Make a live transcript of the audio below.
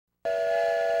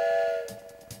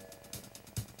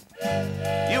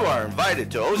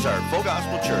invited to Ozark Full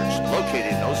Gospel Church,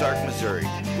 located in Ozark, Missouri,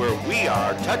 where we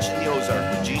are touching the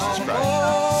Ozark with Jesus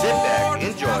Christ. Sit back,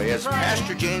 enjoy as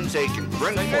Pastor James Eakins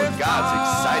brings forth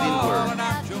God's exciting word.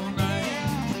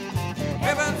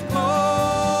 Heaven's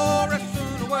glory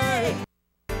soon away.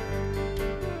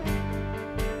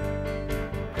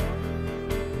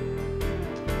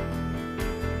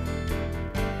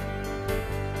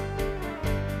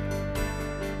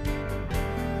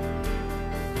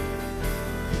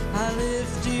 I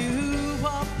lift you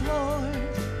up, Lord.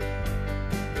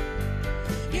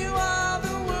 You are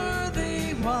the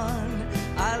worthy one.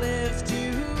 I lift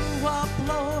you up,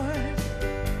 Lord.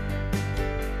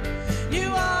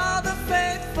 You are the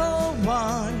faithful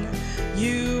one.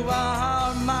 You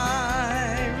are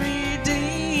my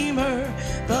Redeemer,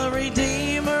 the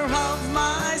Redeemer of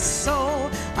my soul.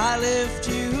 I lift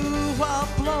you up,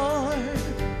 Lord.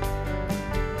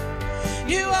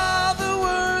 You are the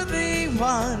worthy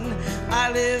one. I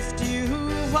lift you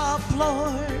up,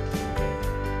 Lord.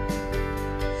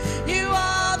 You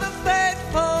are the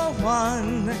faithful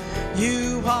one.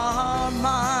 You are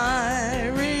my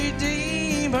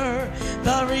Redeemer,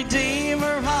 the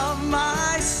Redeemer of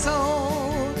my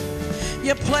soul.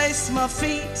 You place my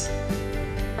feet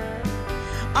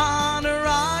on a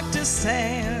rock to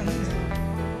stand.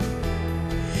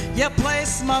 You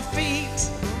place my feet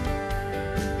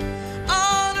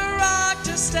on a rock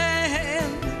to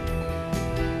stand.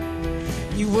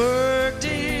 You worked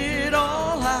it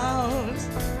all out.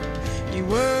 You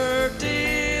worked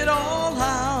it all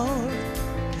out.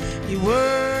 You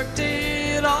worked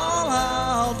it all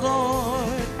out,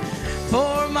 Lord,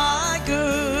 for my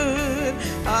good.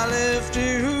 I lift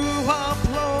you up,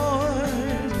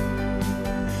 Lord.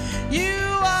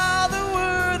 You are the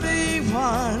worthy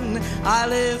one. I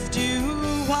lift you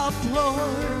up,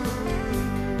 Lord.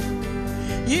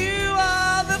 You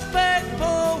are the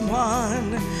faithful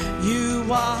one. You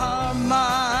are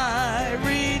my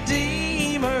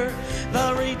Redeemer,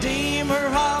 the Redeemer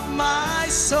of my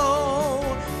soul.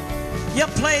 You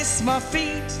place my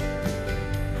feet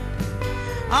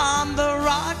on the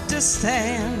rock to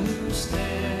stand.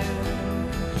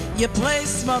 You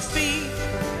place my feet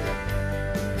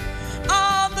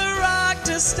on the rock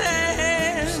to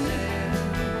stand.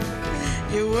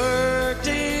 You worked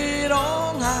it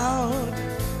all out.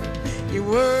 You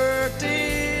worked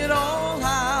it all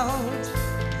out.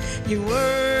 You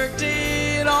worked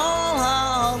it all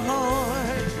out,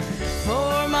 Lord,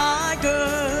 for my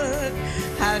good.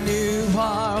 And you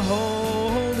are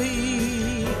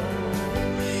holy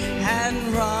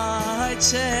and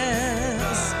righteous,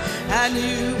 and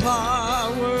you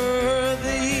are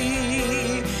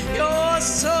worthy. You're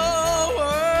so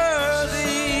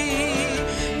worthy.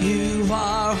 You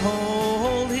are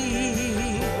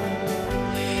holy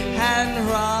and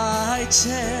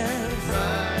righteous.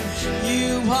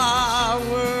 You are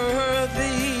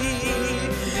worthy.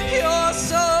 You're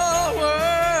so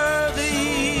worthy.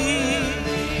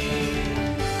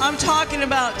 I'm talking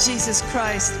about Jesus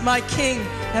Christ, my King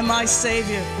and my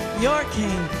Savior, your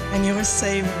King and your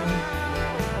Savior.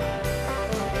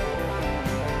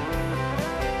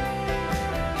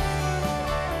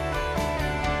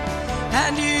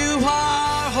 And you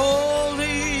are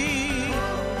holy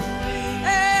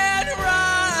and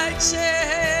righteous.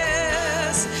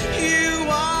 You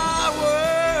are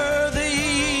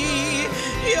worthy.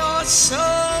 You're so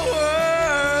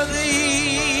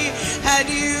worthy. And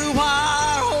you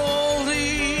are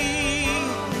holy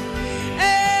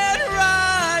and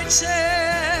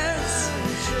righteous.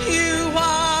 You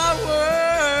are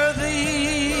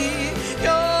worthy.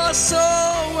 You're so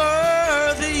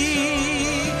worthy.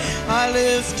 I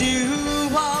lift you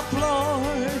up,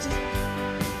 Lord.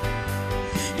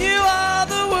 You are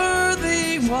the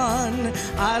worthy one.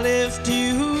 I lift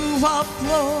you up,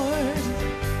 Lord.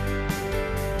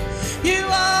 You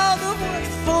are the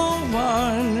faithful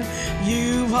one.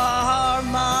 You are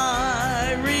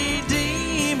my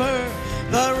Redeemer,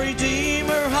 the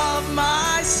Redeemer of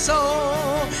my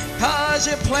soul. 'Cause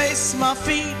you place my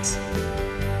feet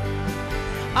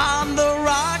on the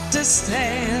rock to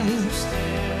stand.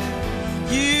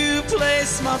 You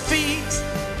place my feet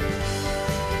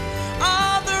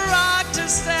on the rock to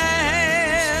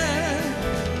stand.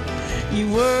 You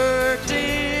worked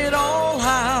it all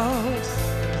out.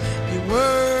 You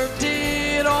worked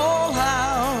it all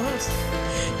out.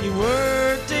 You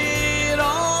worked it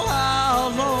all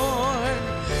out, Lord,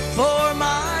 for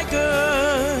my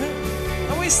good.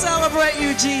 And we celebrate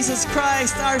you, Jesus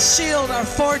Christ, our shield, our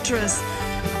fortress,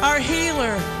 our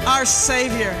healer, our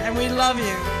Savior, and we love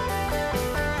you.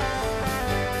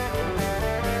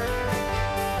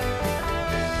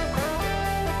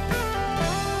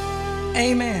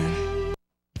 Amen.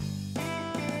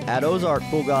 At Ozark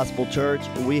Full Gospel Church,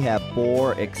 we have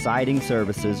 4 exciting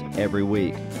services every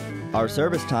week. Our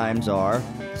service times are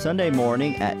Sunday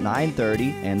morning at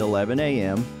 9:30 and 11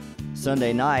 a.m.,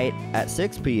 Sunday night at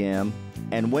 6 p.m.,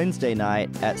 and Wednesday night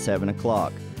at 7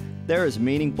 o'clock. There is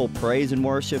meaningful praise and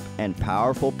worship and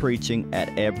powerful preaching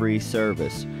at every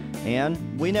service,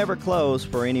 and we never close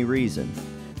for any reason.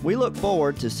 We look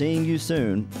forward to seeing you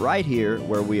soon, right here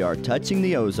where we are touching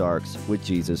the Ozarks with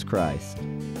Jesus Christ.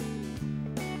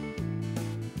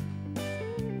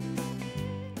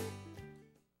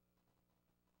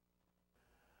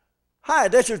 Hi,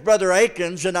 this is Brother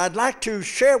Eakins, and I'd like to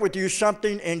share with you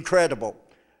something incredible.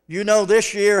 You know,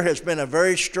 this year has been a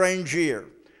very strange year,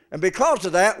 and because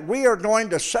of that, we are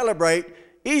going to celebrate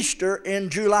Easter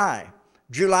in July.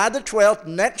 July the 12th,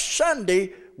 next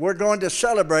Sunday, we're going to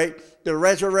celebrate the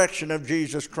resurrection of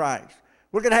Jesus Christ.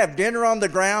 We're going to have dinner on the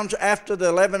grounds after the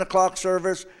 11 o'clock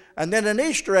service, and then an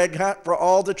Easter egg hunt for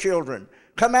all the children.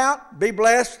 Come out, be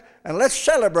blessed, and let's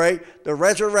celebrate the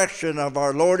resurrection of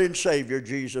our Lord and Savior,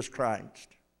 Jesus Christ.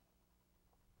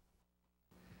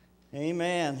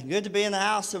 Amen. Good to be in the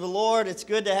house of the Lord. It's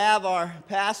good to have our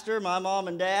pastor, my mom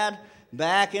and dad,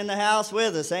 back in the house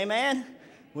with us. Amen.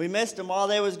 We missed them while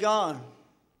they was gone.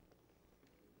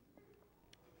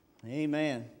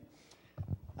 Amen.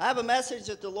 I have a message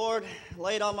that the Lord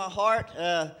laid on my heart.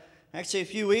 Actually, a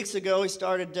few weeks ago, He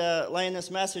started laying this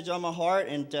message on my heart,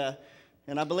 and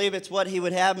I believe it's what He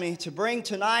would have me to bring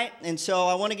tonight. And so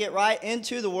I want to get right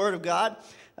into the Word of God.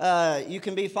 You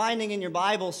can be finding in your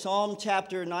Bible Psalm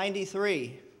chapter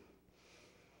 93.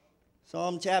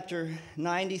 Psalm chapter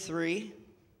 93.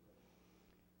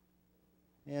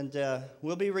 And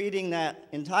we'll be reading that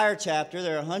entire chapter.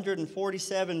 There are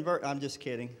 147 verses. I'm just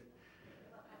kidding.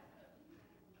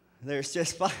 There's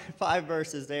just five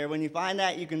verses there. When you find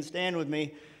that, you can stand with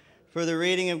me for the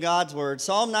reading of God's Word.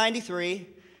 Psalm 93,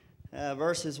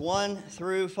 verses 1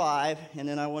 through 5. And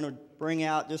then I want to bring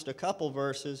out just a couple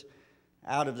verses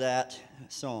out of that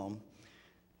psalm.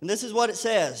 And this is what it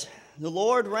says. The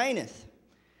Lord reigneth.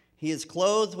 He is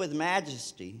clothed with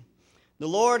majesty. The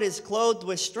Lord is clothed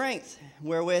with strength,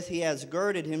 wherewith He has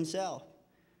girded Himself.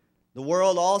 The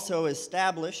world also is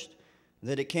established,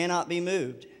 that it cannot be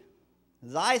moved.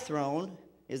 Thy throne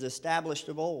is established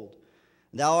of old.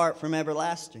 Thou art from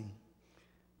everlasting.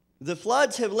 The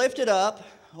floods have lifted up,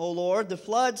 O Lord, the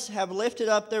floods have lifted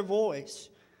up their voice.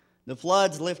 The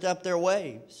floods lift up their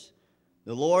waves.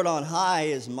 The Lord on high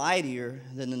is mightier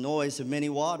than the noise of many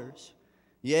waters,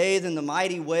 yea, than the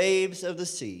mighty waves of the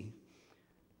sea.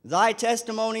 Thy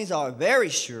testimonies are very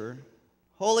sure.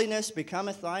 Holiness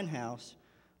becometh thine house,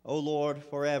 O Lord,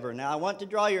 forever. Now I want to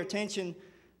draw your attention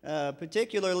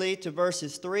particularly to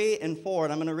verses 3 and 4,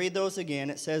 and I'm going to read those again.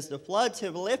 It says, the floods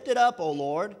have lifted up, O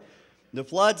Lord. The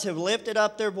floods have lifted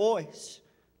up their voice.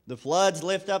 The floods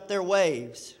lift up their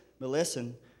waves. But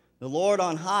listen, the Lord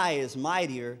on high is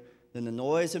mightier than the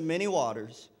noise of many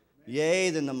waters,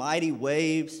 yea, than the mighty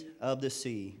waves of the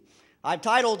sea. I've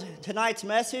titled tonight's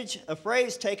message, a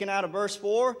phrase taken out of verse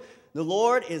 4, the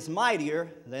Lord is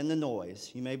mightier than the noise.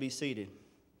 You may be seated.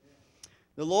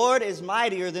 The Lord is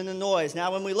mightier than the noise.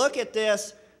 Now, when we look at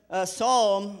this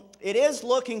psalm, it is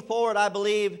looking forward, I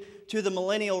believe, to the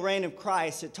millennial reign of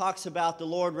Christ. It talks about the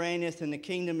Lord reigneth and the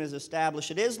kingdom is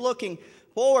established. It is looking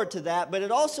forward to that, but it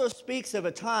also speaks of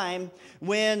a time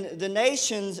when the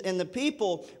nations and the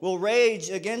people will rage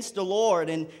against the Lord.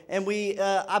 And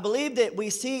I believe that we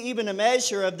see even a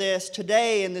measure of this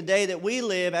today in the day that we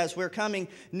live as we're coming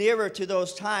nearer to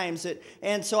those times.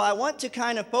 And so I want to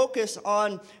kind of focus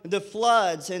on the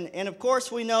floods. And of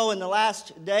course, we know in the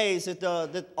last days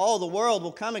that all the world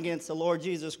will come against the Lord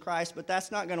Jesus Christ, but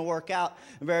that's not going to work out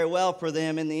very well for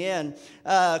them in the end.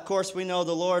 Of course, we know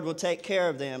the Lord will take care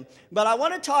of them. But I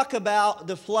want to talk about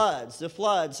the floods,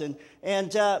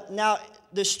 and now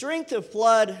the strength of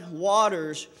flood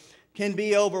waters can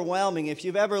be overwhelming. If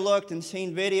you've ever looked and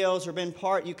seen videos or been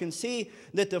part, you can see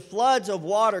that the floods of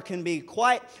water can be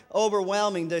quite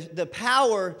overwhelming. The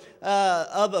power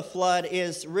of a flood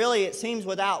is really, it seems,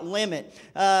 without limit.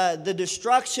 The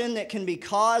destruction that can be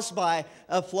caused by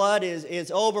a flood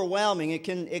is overwhelming. It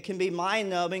can be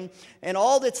mind-numbing, and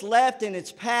all that's left in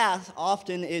its path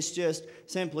often is just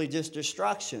simply just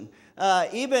destruction.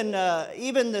 Even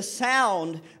the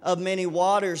sound of many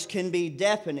waters can be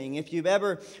deafening. If you've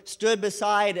ever stood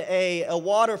beside a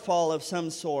waterfall of some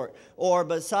sort, or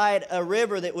beside a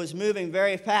river that was moving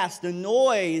very fast, the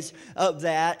noise of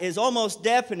that is almost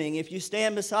deafening. If you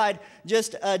stand beside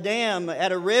just a dam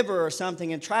at a river or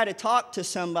something and try to talk to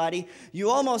somebody, you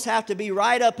almost have to be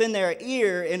right up in their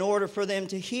ear in order for them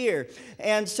to hear.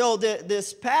 And so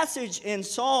this passage in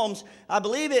Psalms, I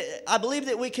believe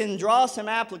that we can draw some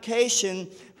application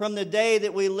from the day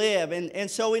that we live. And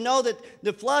so we know that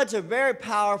the floods are very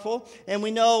powerful, and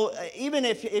we know even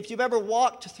if you've ever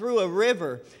walked through a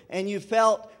river and you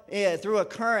felt through a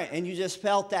current and you just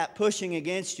felt that pushing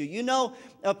against you, you know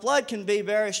a flood can be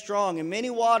very strong, and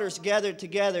many waters gathered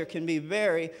together can be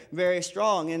very, very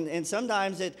strong, and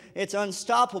sometimes it's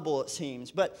unstoppable, it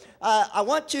seems. But I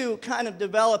want to kind of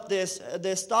develop this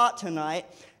thought tonight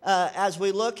as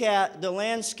we look at the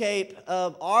landscape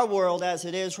of our world as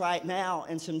it is right now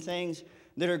and some things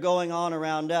that are going on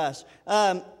around us.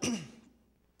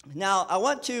 Now, I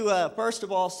want to first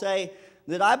of all say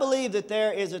that I believe that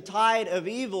there is a tide of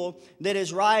evil that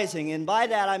is rising. And by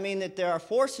that I mean that there are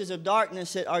forces of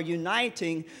darkness that are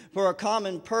uniting for a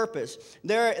common purpose.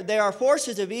 There are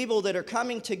forces of evil that are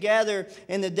coming together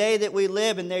in the day that we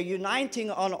live, and they're uniting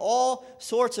on all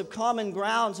sorts of common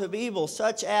grounds of evil,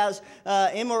 such as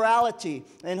immorality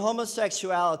and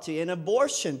homosexuality and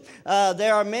abortion.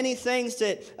 There are many things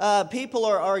that people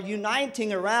are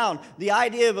uniting around. The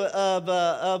idea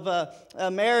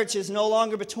of marriage is no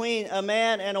longer between a man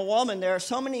and a woman. There are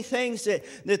so many things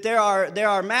that there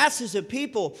are masses of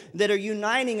people that are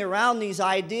uniting around these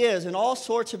ideas, and all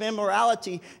sorts of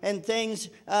immorality and things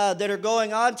that are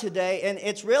going on today. And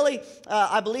it's really,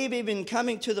 I believe, even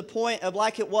coming to the point of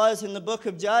like it was in the book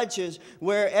of Judges,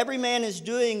 where every man is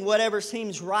doing whatever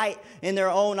seems right in their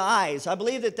own eyes. I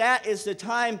believe that is the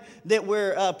time that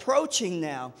we're approaching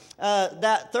now.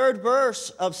 That third verse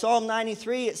of Psalm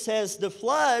 93, it says, "The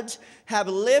floods have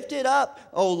lifted up,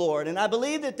 O Lord." And I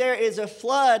believe that there is a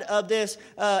flood of this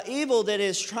evil that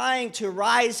is trying to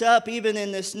rise up even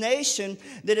in this nation,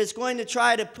 that is going to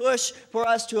try to push for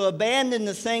us to abandon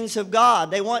the things of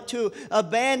God. They want to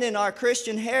abandon our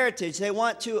Christian heritage. They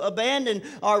want to abandon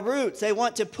our roots. They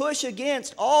want to push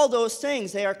against all those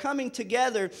things. They are coming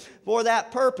together for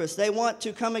that purpose. They want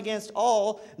to come against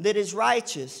all that is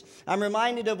righteous. I'm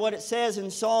reminded of what it says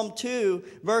in Psalm 2,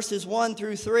 verses 1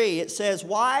 through 3. It says,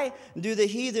 "Why do the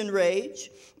heathen rage,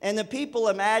 and the people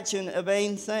imagine a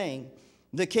vain thing?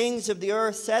 The kings of the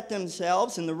earth set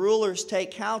themselves, and the rulers take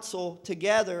counsel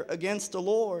together against the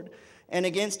Lord and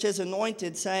against his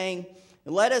anointed, saying,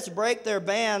 Let us break their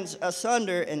bands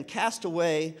asunder and cast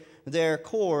away their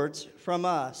cords from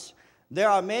us." There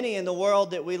are many in the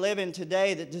world that we live in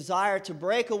today that desire to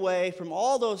break away from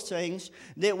all those things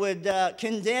that would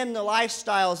condemn the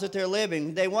lifestyles that they're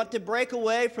living. They want to break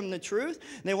away from the truth.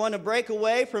 They want to break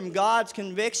away from God's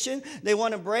conviction. They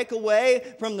want to break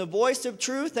away from the voice of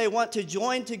truth. They want to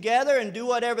join together and do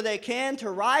whatever they can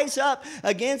to rise up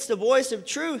against the voice of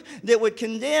truth that would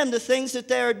condemn the things that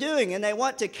they are doing. And they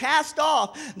want to cast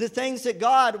off the things that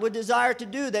God would desire to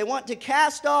do. They want to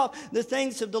cast off the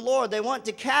things of the Lord. They want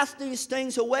to cast these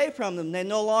things away from them. They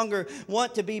no longer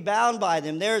want to be bound by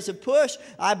them. There is a push,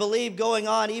 I believe, going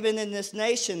on even in this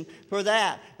nation for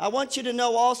that. I want you to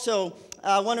know also,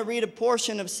 I want to read a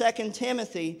portion of 2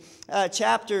 Timothy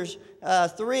chapters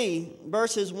 3,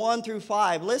 verses 1 through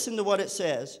 5. Listen to what it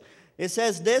says. It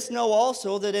says, "This know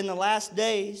also, that in the last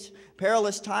days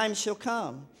perilous times shall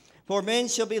come. For men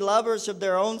shall be lovers of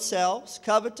their own selves,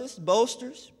 covetous,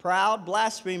 boasters, proud,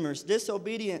 blasphemers,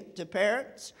 disobedient to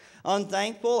parents,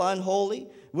 unthankful, unholy,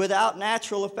 without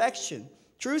natural affection,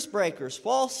 truce breakers,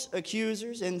 false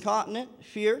accusers, incontinent,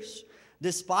 fierce,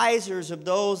 despisers of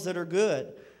those that are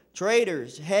good,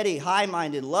 traitors, heady,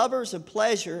 high-minded, lovers of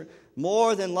pleasure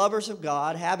more than lovers of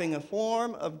God, having a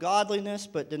form of godliness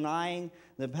but denying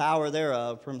the power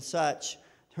thereof. From such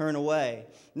turn away."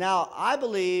 Now, I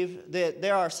believe that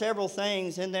there are several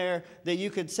things in there that you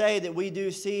could say that we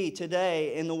do see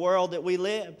today in the world that we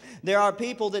live. There are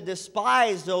people that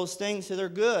despise those things that are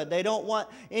good. They don't want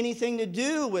anything to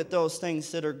do with those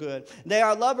things that are good. They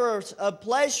are lovers of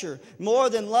pleasure more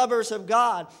than lovers of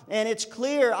God. And it's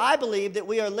clear, I believe, that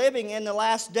we are living in the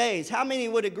last days. How many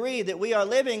would agree that we are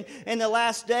living in the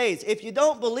last days? If you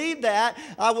don't believe that,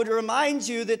 I would remind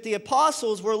you that the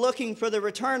apostles were looking for the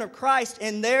return of Christ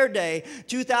in their day,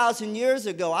 2,000 years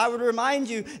ago. I would remind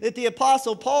you that the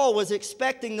Apostle Paul was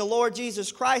expecting the Lord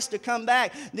Jesus Christ to come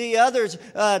back. The others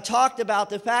talked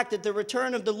about the fact that the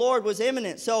return of the Lord was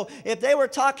imminent. So if they were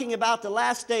talking about the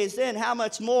last days then, how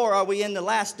much more are we in the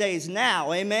last days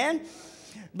now? Amen?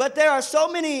 But there are so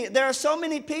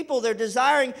many people that are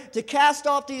desiring to cast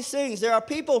off these things. There are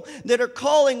people that are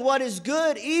calling what is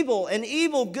good evil and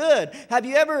evil good. Have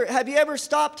you ever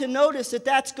stopped to notice that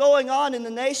that's going on in the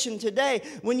nation today?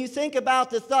 When you think about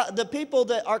the people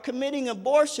that are committing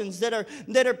abortions, that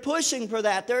are pushing for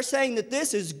that, they're saying that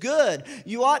this is good.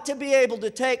 You ought to be able to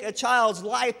take a child's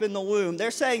life in the womb.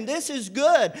 They're saying this is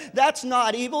good. That's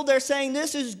not evil. They're saying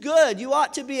this is good. You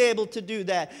ought to be able to do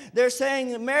that. They're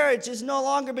saying that marriage is no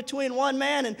longer between one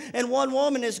man and one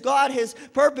woman as God has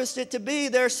purposed it to be.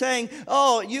 They're saying,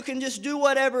 oh, you can just do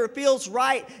whatever feels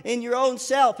right in your own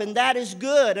self, and that is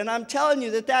good. And I'm telling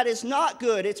you that that is not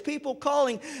good. It's people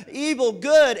calling evil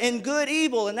good and good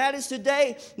evil, and that is the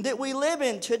day that we live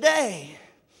in today.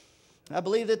 I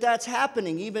believe that that's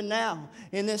happening even now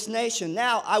in this nation.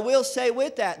 Now, I will say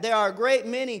with that, there are a great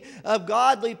many of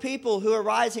godly people who are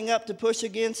rising up to push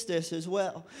against this as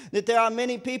well. That there are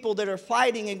many people that are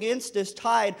fighting against this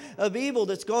tide of evil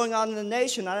that's going on in the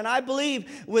nation. And I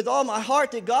believe with all my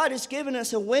heart that God has given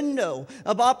us a window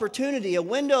of opportunity, a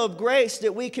window of grace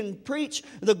that we can preach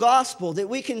the gospel, that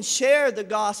we can share the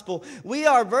gospel. We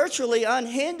are virtually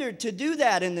unhindered to do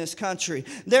that in this country.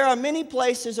 There are many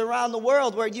places around the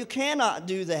world where you cannot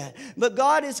do that. But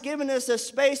God has given us a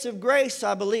space of grace,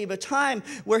 I believe, a time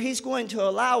where He's going to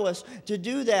allow us to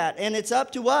do that. And it's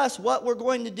up to us what we're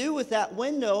going to do with that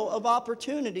window of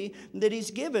opportunity that He's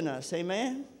given us.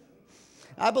 Amen?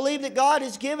 I believe that God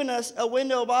has given us a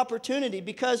window of opportunity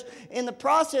because in the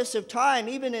process of time,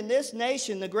 even in this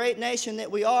nation, the great nation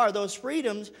that we are, those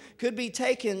freedoms could be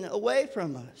taken away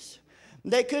from us.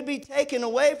 They could be taken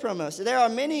away from us. There are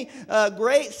many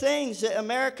great things that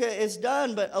America has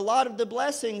done, but a lot of the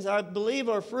blessings, I believe,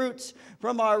 are fruits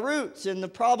from our roots. And the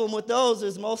problem with those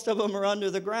is most of them are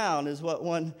under the ground, is what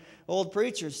one old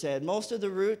preacher said. Most of the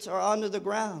roots are under the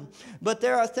ground. But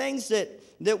there are things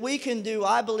that we can do,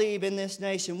 I believe, in this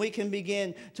nation. We can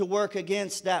begin to work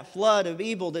against that flood of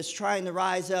evil that's trying to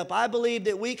rise up. I believe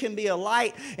that we can be a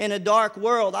light in a dark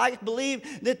world. I believe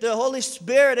that the Holy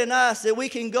Spirit in us, that we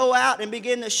can go out and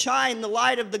begin to shine the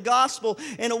light of the gospel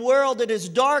in a world that is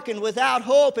darkened without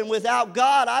hope and without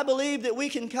God. I believe that we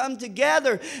can come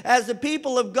together as the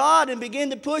people of God and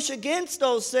begin to push against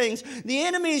those things. The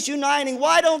enemy is uniting.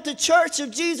 Why don't the church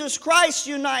of Jesus Christ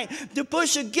unite to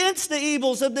push against the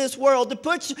evils of this world, to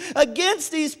push against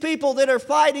these people that are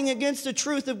fighting against the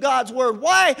truth of God's word?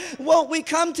 Why won't we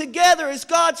come together as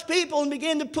God's people and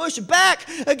begin to push back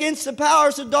against the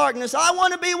powers of darkness? I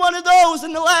want to be one of those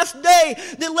in the last day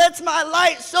that lets my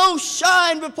light so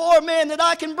shine before men that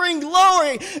I can bring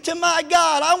glory to my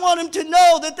God. I want them to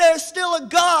know that there's still a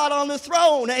God on the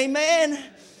throne. Amen.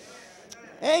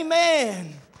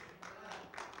 Amen.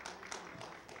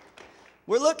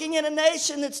 We're looking at a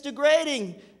nation that's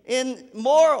degrading in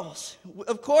morals.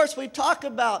 Of course, we talk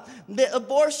about that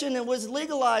abortion was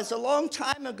legalized a long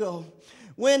time ago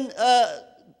when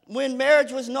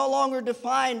marriage was no longer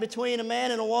defined between a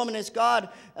man and a woman as God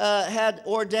had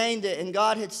ordained it and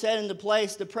God had set into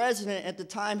place. The president at the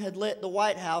time had lit the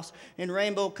White House in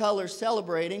rainbow colors,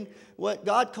 celebrating what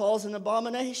God calls an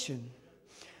abomination.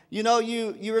 You know,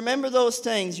 you remember those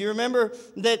things. You remember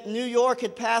that New York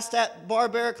had passed that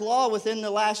barbaric law within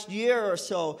the last year or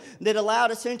so that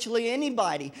allowed essentially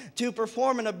anybody to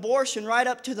perform an abortion right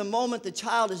up to the moment the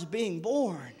child is being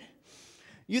born.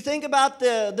 You think about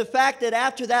the fact that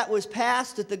after that was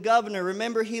passed, that the governor,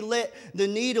 remember, he lit the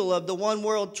needle of the One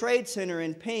World Trade Center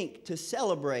in pink to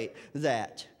celebrate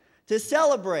that. To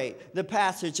celebrate the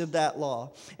passage of that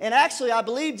law. And actually, I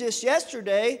believe just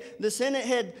yesterday, the Senate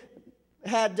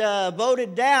had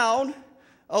voted down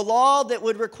a law that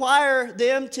would require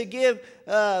them to give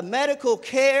medical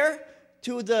care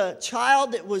to the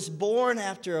child that was born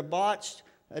after a botched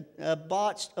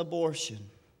abortion.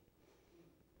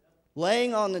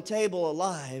 Laying on the table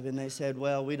alive, and they said,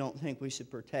 well, we don't think we should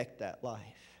protect that life.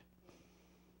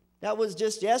 That was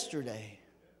just yesterday.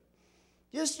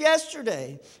 Just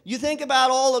yesterday. You think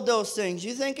about all of those things.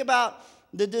 You think about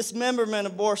the dismemberment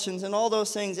abortions and all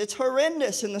those things. It's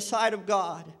horrendous in the sight of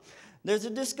God. There's a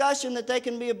discussion that they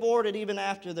can be aborted even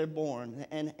after they're born.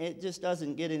 And it just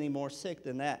doesn't get any more sick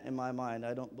than that in my mind,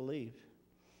 I don't believe.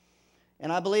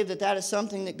 And I believe that that is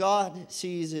something that God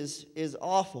sees is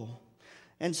awful.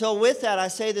 And so with that, I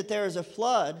say that there is a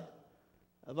flood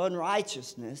of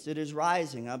unrighteousness that is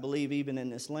rising, I believe, even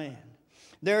in this land.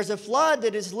 There's a flood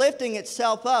that is lifting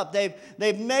itself up.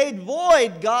 They've made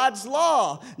void God's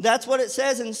law. That's what it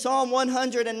says in Psalm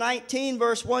 119,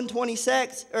 verse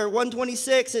 126, or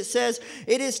 126. It says,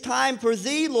 "It is time for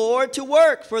thee, Lord, to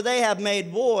work, for they have made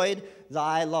void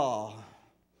thy law."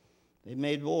 They've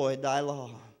made void thy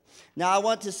law. Now I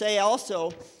want to say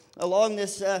also along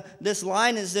this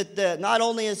line is that not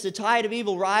only is the tide of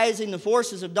evil rising, the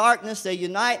forces of darkness, they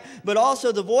unite, but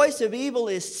also the voice of evil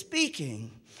is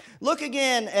speaking. Look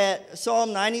again at Psalm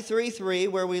 93:3,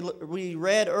 where we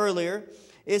read earlier.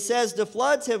 It says, the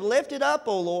floods have lifted up,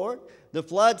 O Lord. The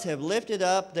floods have lifted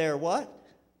up their what?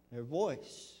 Their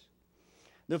voice.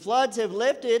 The floods have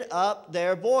lifted up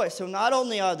their voice. So not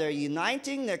only are they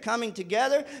uniting, they're coming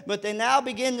together, but they now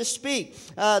begin to speak.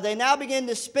 They now begin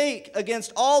to speak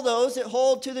against all those that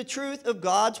hold to the truth of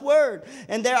God's word.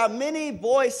 And there are many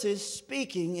voices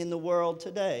speaking in the world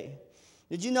today.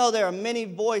 Did you know there are many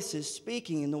voices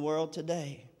speaking in the world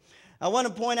today? I want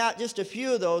to point out just a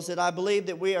few of those that I believe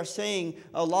that we are seeing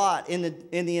a lot in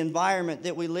the environment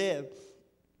that we live.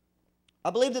 I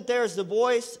believe that there is the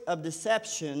voice of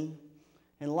deception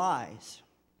and lies.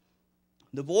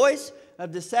 The voice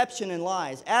of deception and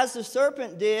lies, as the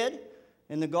serpent did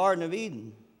in the Garden of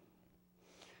Eden.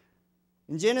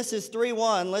 In Genesis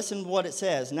 3:1, listen to what it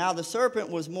says. Now the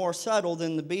serpent was more subtle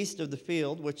than the beast of the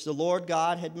field, which the Lord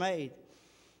God had made.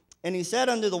 And he said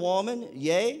unto the woman,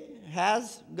 Yea,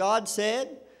 has God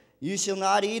said, you shall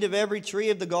not eat of every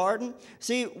tree of the garden?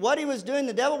 See, what he was doing,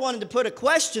 the devil wanted to put a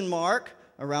question mark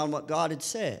around what God had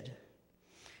said.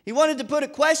 He wanted to put a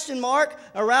question mark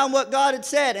around what God had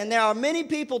said. And there are many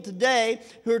people today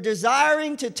who are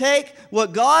desiring to take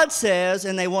what God says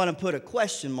and they want to put a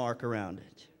question mark around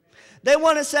it. They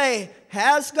want to say,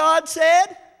 has God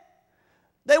said?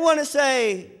 They want to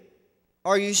say,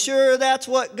 are you sure that's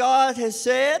what God has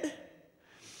said?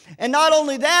 And not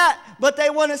only that, but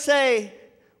they want to say,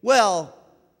 well,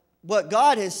 what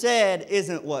God has said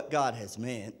isn't what God has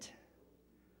meant.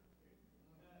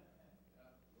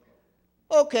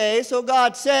 Okay, so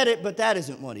God said it, but that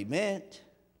isn't what he meant.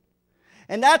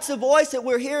 And that's the voice that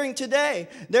we're hearing today.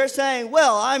 They're saying,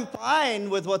 well, I'm fine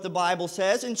with what the Bible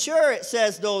says, and sure it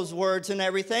says those words and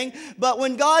everything, but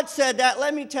when God said that,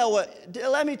 let me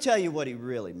tell you what he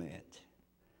really meant.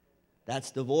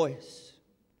 That's the voice.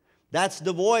 That's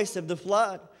the voice of the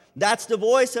flood. That's the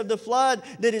voice of the flood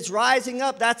that is rising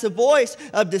up. That's a voice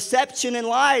of deception and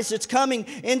lies that's coming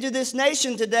into this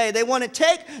nation today. They want to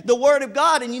take the Word of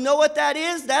God, and you know what that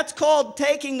is? That's called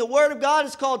taking the Word of God.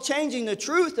 It's called changing the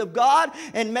truth of God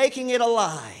and making it a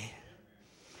lie.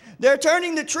 They're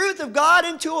turning the truth of God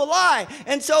into a lie.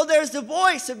 And so there's the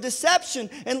voice of deception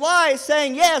and lies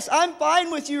saying, yes, I'm fine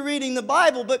with you reading the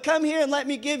Bible, but come here and let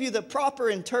me give you the proper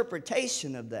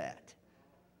interpretation of that.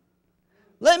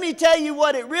 Let me tell you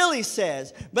what it really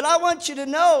says. But I want you to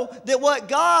know that what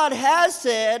God has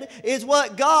said is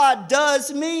what God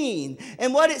does mean.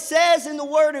 And what it says in the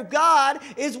Word of God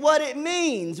is what it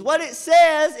means. What it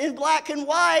says in black and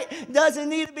white doesn't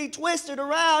need to be twisted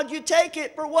around. You take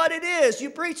it for what it is. You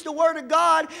preach the Word of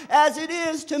God as it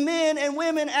is to men and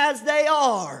women as they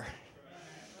are.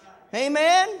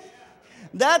 Amen?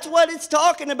 That's what it's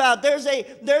talking about. There's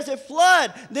a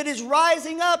flood that is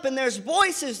rising up, and there's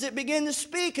voices that begin to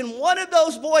speak. And one of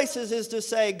those voices is to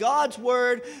say, God's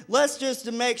word, let's just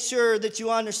to make sure that you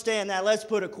understand that. Let's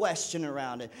put a question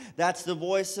around it. That's the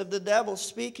voice of the devil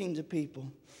speaking to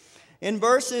people. In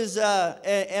verses,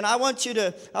 and I want you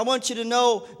to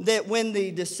know that when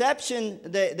the deception,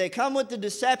 they come with the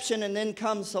deception and then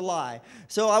comes the lie.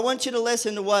 So I want you to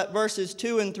listen to what verses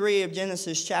 2 and 3 of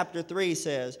Genesis chapter 3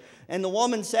 says. And the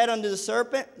woman said unto the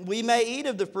serpent, we may eat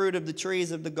of the fruit of the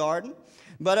trees of the garden,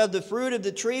 but of the fruit of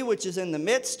the tree which is in the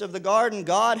midst of the garden,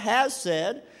 God has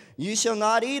said, you shall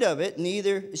not eat of it,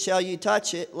 neither shall ye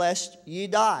touch it, lest ye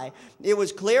die. It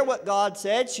was clear what God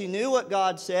said. She knew what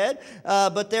God said.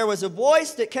 But there was a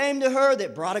voice that came to her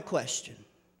that brought a question.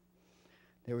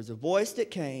 There was a voice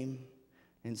that came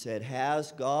and said,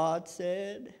 has God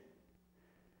said?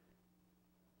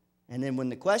 And then when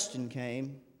the question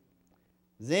came,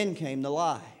 then came the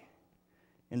lie.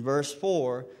 In verse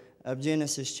 4 of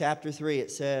Genesis chapter 3, it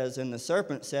says, and the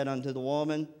serpent said unto the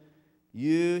woman,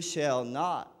 you shall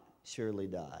not surely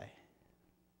die.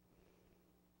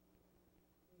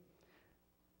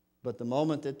 But the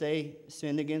moment that they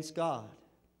sinned against God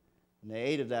and they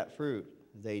ate of that fruit,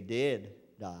 they did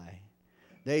die.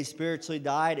 They spiritually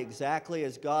died exactly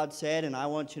as God said, and I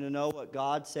want you to know what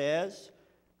God says,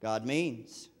 God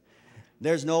means.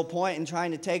 There's no point in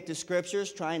trying to take the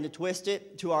scriptures, trying to twist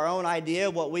it to our own idea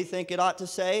of what we think it ought to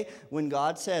say. When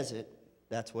God says it,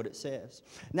 that's what it says.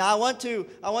 Now, I want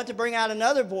to bring out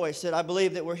another voice that I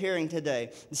believe that we're hearing today.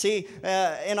 See,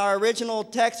 in our original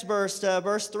text verse,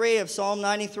 verse 3 of Psalm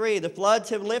 93, the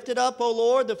floods have lifted up, O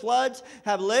Lord, the floods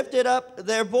have lifted up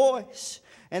their voice.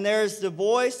 And there's the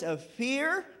voice of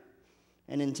fear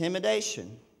and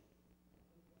intimidation.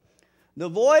 The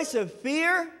voice of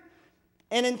fear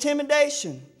and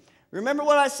intimidation. Remember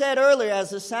what I said earlier,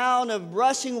 as the sound of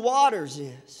rushing waters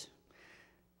is.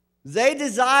 They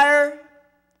desire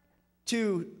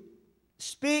to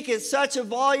speak at such a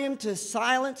volume to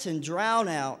silence and drown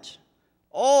out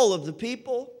all of the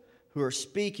people who are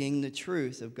speaking the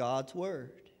truth of God's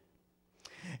word.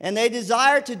 And they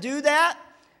desire to do that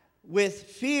with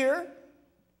fear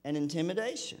and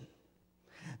intimidation.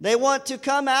 They want to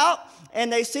come out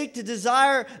and they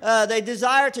desire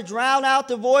to drown out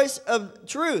the voice of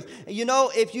truth. You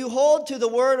know, if you hold to the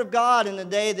word of God in the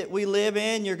day that we live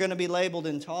in, you're going to be labeled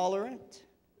intolerant.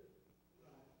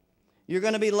 You're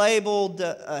going to be labeled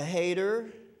a hater.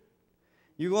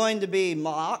 You're going to be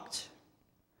mocked.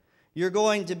 You're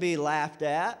going to be laughed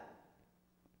at.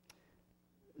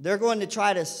 They're going to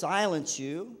try to silence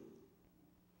you.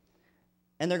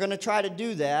 And they're going to try to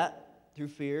do that through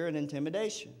fear and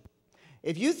intimidation.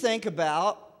 If you think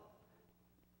about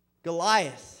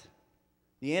Goliath,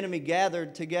 the enemy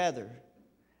gathered together.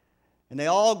 And they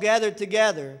all gathered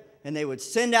together and they would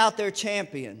send out their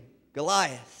champion,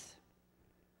 Goliath,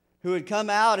 who would come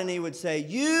out and he would say,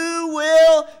 "You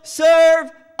will serve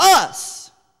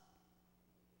us."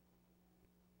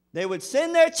 They would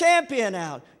send their champion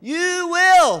out. "You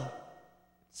will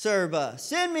serve us.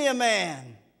 Send me a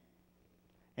man."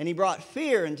 And he brought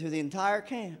fear into the entire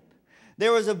camp.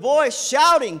 There was a voice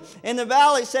shouting in the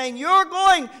valley saying, "You're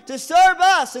going to serve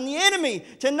us." And the enemy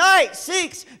tonight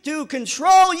seeks to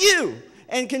control you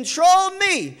and control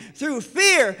me through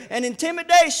fear and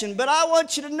intimidation. But I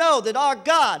want you to know that our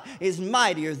God is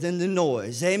mightier than the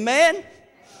noise. Amen?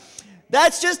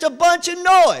 That's just a bunch of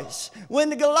noise. When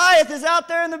the Goliath is out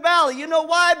there in the valley, you know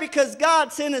why? Because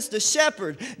God sent us the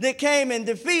shepherd that came and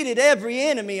defeated every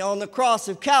enemy on the cross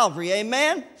of Calvary.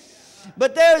 Amen?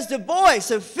 But there's the voice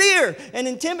of fear and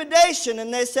intimidation,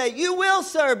 and they say, "You will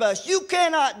serve us. You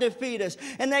cannot defeat us."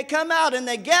 And they come out and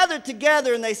they gather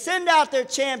together and they send out their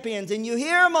champions, and you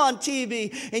hear them on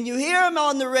TV and you hear them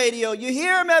on the radio. You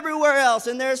hear them everywhere else,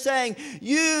 and they're saying,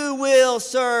 "You will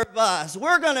serve us.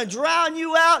 We're going to drown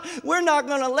you out. We're not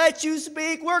going to let you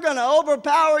speak. We're going to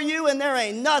overpower you, and there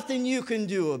ain't nothing you can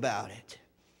do about it."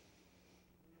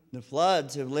 The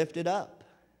floods have lifted up.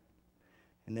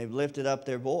 And they've lifted up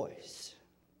their voice.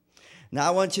 Now I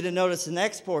want you to notice the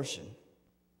next portion.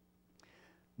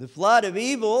 The flood of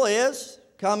evil is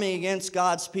coming against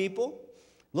God's people.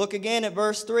 Look again at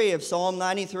verse 3 of Psalm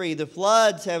 93. The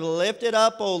floods have lifted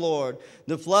up, O Lord.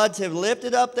 The floods have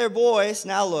lifted up their voice.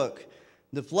 Now look.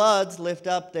 The floods lift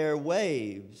up their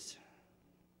waves.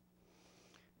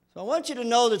 So I want you to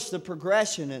notice the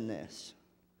progression in this.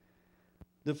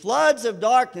 The floods of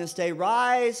darkness, they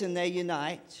rise and they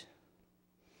unite.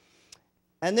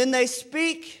 And then they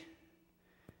speak,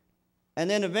 and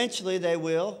then eventually they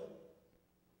will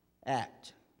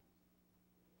act.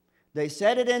 They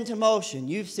set it into motion.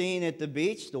 You've seen at the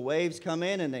beach, the waves come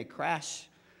in and they crash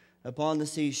upon the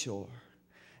seashore.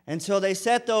 And so they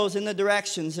set those in the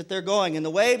directions that they're going, and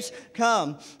the waves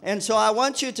come. And so I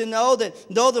want you to know that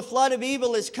though the flood of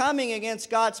evil is coming against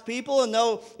God's people, and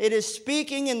though it is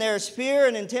speaking, and there's fear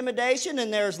and intimidation,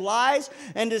 and there's lies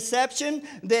and deception,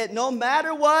 that no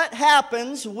matter what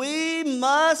happens, we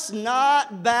must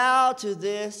not bow to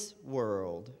this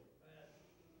world.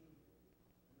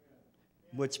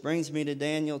 Which brings me to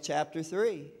Daniel chapter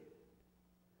 3.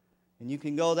 And you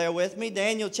can go there with me.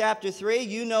 Daniel chapter 3,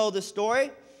 you know the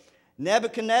story.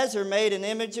 Nebuchadnezzar made an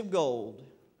image of gold,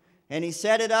 and he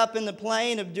set it up in the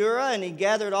plain of Dura, and he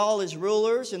gathered all his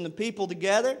rulers and the people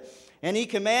together, and he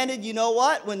commanded, you know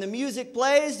what, when the music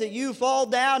plays, that you fall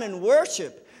down and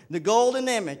worship the golden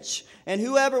image, and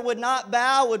whoever would not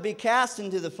bow would be cast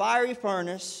into the fiery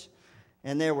furnace.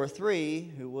 And there were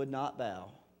 3 who would not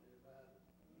bow.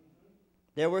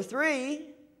 There were 3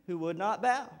 who would not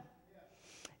bow.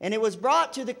 And it was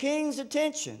brought to the king's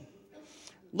attention.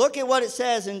 Look at what it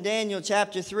says in Daniel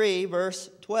chapter 3, verse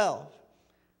 12.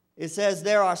 It says,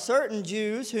 "There are certain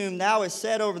Jews whom thou hast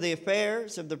set over the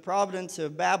affairs of the province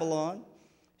of Babylon,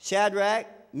 Shadrach,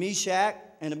 Meshach,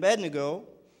 and Abednego.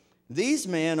 These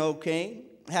men, O king,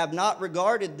 have not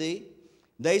regarded thee.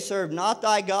 They serve not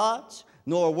thy gods,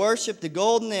 nor worship the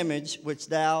golden image which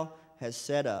thou hast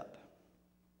set up."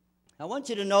 I want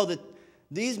you to know that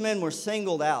these men were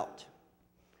singled out.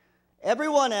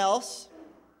 Everyone else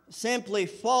simply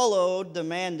followed the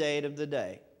mandate of the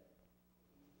day.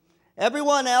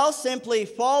 Everyone else simply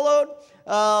followed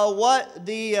what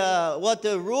the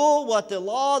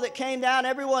law that came down.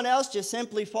 Everyone else just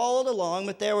simply followed along.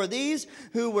 But there were these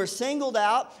who were singled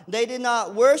out. They did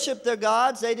not worship their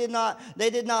gods. They did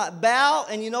not bow.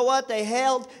 And you know what? They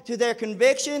held to their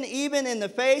conviction even in the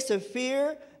face of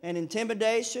fear and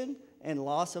intimidation and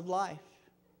loss of life.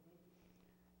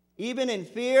 even in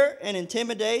fear and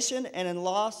intimidation and in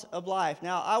loss of life.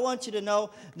 Now, I want you to know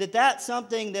that that's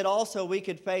something that also we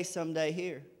could face someday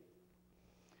here.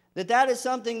 That is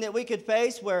something that we could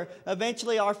face where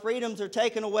eventually our freedoms are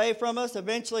taken away from us.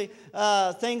 Eventually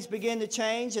things begin to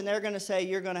change and they're going to say,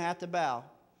 you're going to have to bow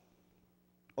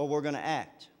or we're going to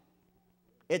act.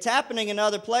 It's happening in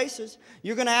other places.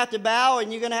 You're going to have to bow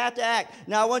and you're going to have to act.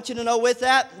 Now I want you to know with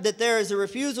that there is a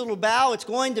refusal to bow. It's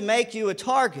going to make you a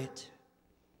target.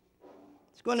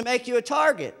 It's going to make you a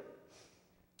target.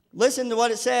 Listen to what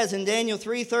it says in Daniel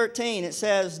 3:13. It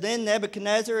says, then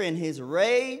Nebuchadnezzar in his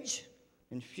rage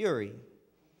and fury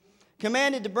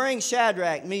commanded to bring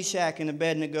Shadrach, Meshach, and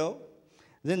Abednego.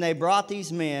 Then they brought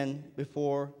these men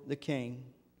before the king.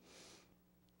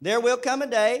 There will come a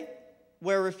day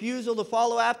where refusal to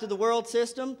follow after the world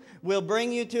system will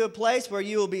bring you to a place where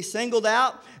you will be singled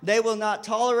out. They will not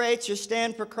tolerate your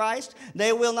stand for Christ.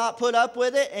 They will not put up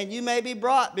with it, and you may be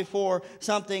brought before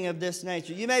something of this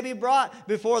nature. You may be brought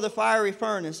before the fiery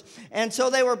furnace. And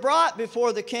so they were brought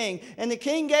before the king, and the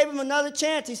king gave them another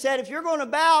chance. He said, if you're going to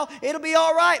bow, it'll be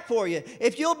all right for you.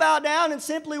 If you'll bow down and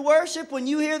simply worship when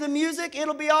you hear the music,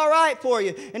 it'll be all right for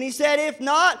you. And he said, if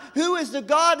not, who is the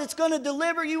God that's going to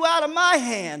deliver you out of my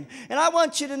hand? And I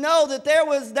want you to know that that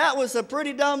was a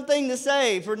pretty dumb thing to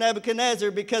say for Nebuchadnezzar,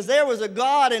 because there was a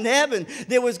God in heaven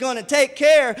that was going to take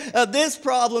care of this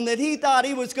problem that he thought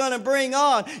he was going to bring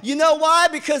on. You know why?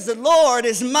 Because the Lord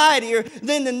is mightier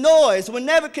than the noise. When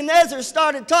Nebuchadnezzar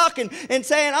started talking and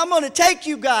saying, I'm going to take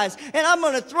you guys and I'm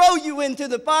going to throw you into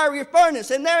the fiery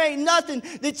furnace and there ain't nothing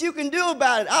that you can do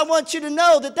about it, I want you to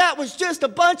know that was just a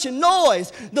bunch of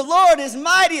noise. The Lord is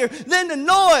mightier than the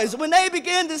noise. When they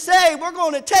begin to say, we're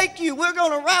going to take you, we're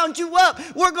going to round you up,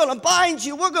 we're going to bind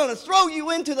you, we're going to throw you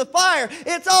into the fire,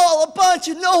 it's all a bunch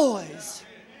of noise.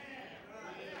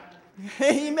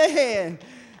 Amen.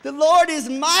 The Lord is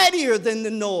mightier than the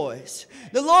noise.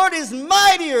 The Lord is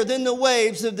mightier than the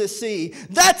waves of the sea.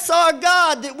 That's our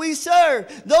God that we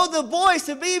serve. Though the voice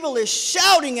of evil is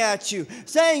shouting at you,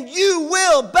 saying, you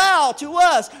will bow to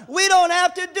us, we don't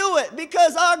have to do it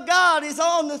because our God is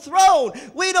on the throne.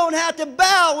 We don't have to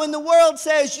bow when the world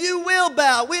says you will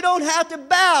bow. We don't have to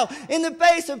bow in the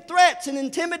face of threats and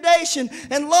intimidation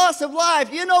and loss of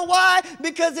life. You know why?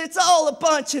 Because it's all a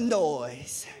bunch of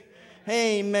noise.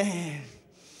 Amen.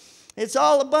 It's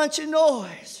all a bunch of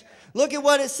noise. Look at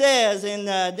what it says in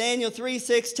Daniel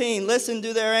 3:16. Listen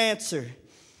to their answer.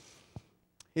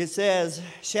 It says,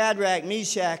 Shadrach,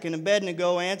 Meshach, and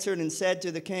Abednego answered and said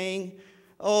to the king,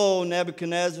 O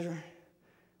Nebuchadnezzar,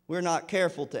 we're not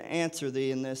careful to answer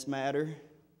thee in this matter.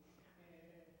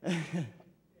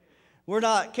 We're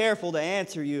not careful to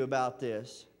answer you about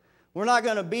this. We're not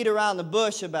going to beat around the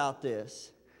bush about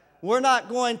this. We're not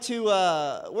going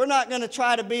to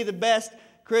try to be the best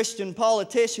Christian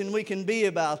politician we can be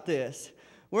about this.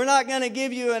 We're not going to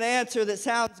give you an answer that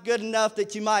sounds good enough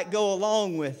that you might go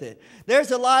along with it.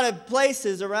 There's a lot of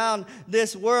places around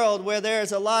this world where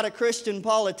there's a lot of Christian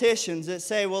politicians that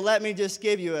say, well, let me just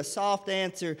give you a soft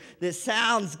answer that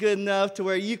sounds good enough to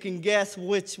where you can guess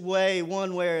which way,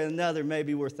 one way or another,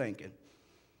 maybe we're thinking.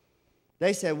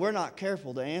 They said, we're not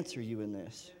careful to answer you in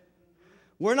this.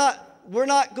 We're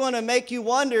not going to make you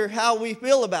wonder how we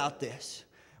feel about this.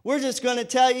 We're just going to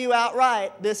tell you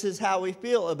outright, this is how we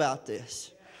feel about this.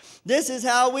 This is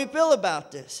how we feel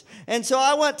about this. And so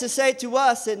I want to say to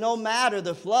us that no matter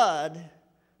the flood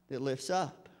that lifts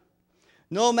up,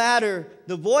 no matter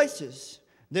the voices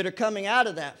that are coming out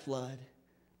of that flood,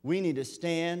 we need to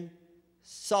stand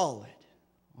solid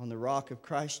on the rock of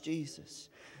Christ Jesus.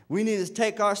 We need to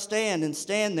take our stand and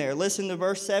stand there. Listen to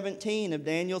verse 17 of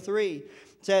Daniel 3.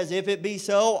 It says, if it be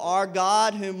so, our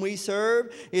God whom we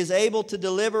serve is able to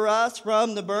deliver us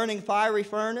from the burning fiery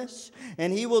furnace,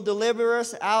 and he will deliver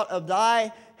us out of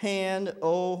thy hand,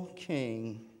 O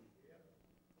king.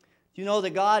 Do you know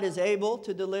that God is able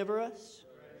to deliver us?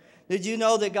 Did you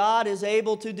know that God is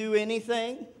able to do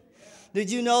anything? Did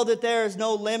you know that there is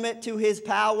no limit to his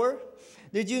power?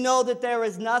 Did you know that there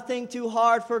is nothing too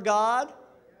hard for God?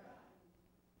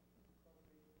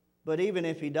 But even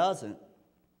if he doesn't,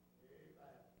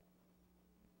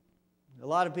 a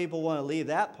lot of people want to leave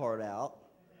that part out.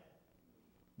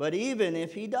 But even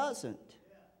if he doesn't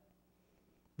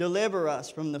deliver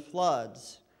us from the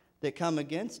floods that come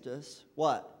against us,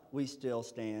 what? We still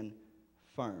stand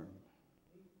firm.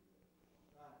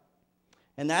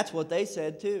 And that's what they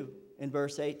said too in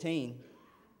verse 18.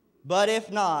 But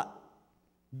if not,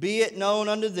 be it known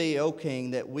unto thee, O king,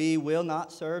 that we will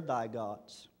not serve thy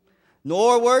gods,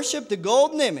 nor worship the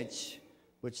golden image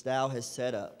which thou hast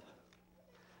set up.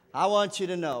 I want you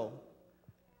to know,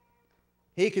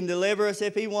 he can deliver us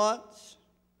if he wants.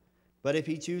 But if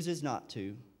he chooses not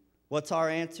to, what's our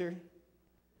answer?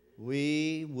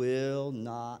 We will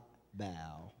not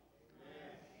bow.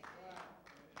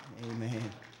 Amen.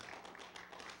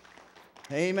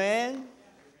 Amen.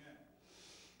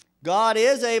 God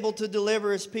is able to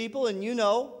deliver his people, and you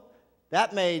know,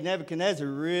 that made Nebuchadnezzar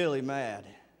really mad.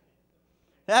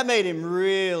 That made him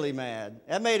really mad.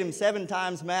 That made him 7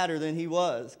 times madder than he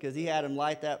was, because he had him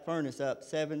light that furnace up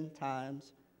 7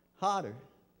 times hotter.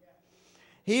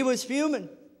 He was fuming.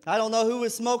 I don't know who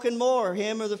was smoking more,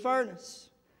 him or the furnace.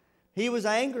 He was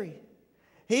angry.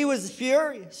 He was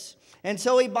furious. And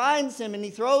so he binds him and he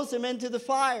throws him into the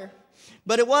fire.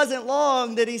 But it wasn't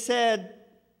long that he said,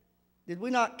 did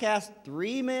we not cast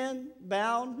 3 men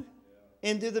bound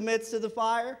into the midst of the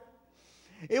fire?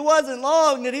 It wasn't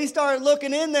long that he started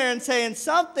looking in there and saying,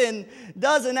 something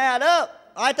doesn't add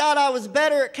up. I thought I was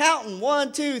better at counting.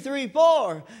 1, 2, 3,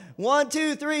 4. 1,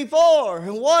 2, 3, 4.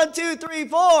 1, 2, 3,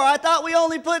 4. I thought we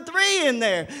only put 3 in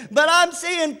there. But I'm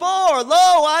seeing 4.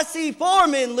 Lo, I see 4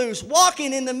 men loose,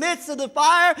 walking in the midst of the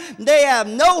fire. They have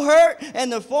no hurt,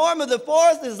 and the form of the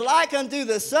 4th is like unto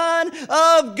the Son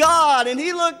of God. And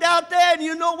he looked out there, and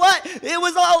you know what? It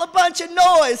was all a bunch of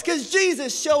noise, because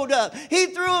Jesus showed up. He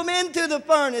threw him into the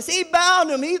furnace. He bound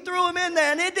him. He threw him in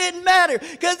there, and it didn't matter,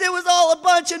 because it was all a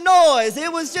bunch of noise.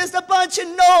 It was just a bunch of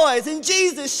noise, and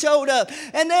Jesus showed up.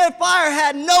 And their fire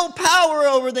had no power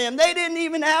over them. They didn't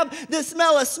even have the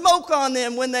smell of smoke on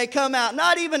them when they come out.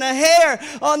 Not even a hair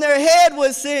on their head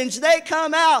was singed. They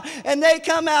come out, and they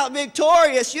come out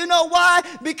victorious. You know why?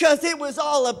 Because it was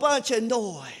all a bunch of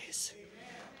noise.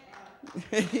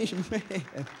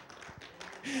 Amen.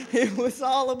 It was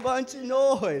all a bunch of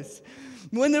noise.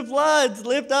 When the floods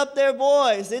lift up their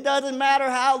voice, it doesn't matter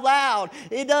how loud,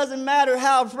 it doesn't matter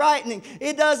how frightening,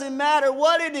 it doesn't matter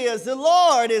what it is. The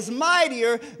Lord is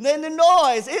mightier than the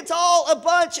noise. It's all a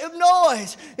bunch of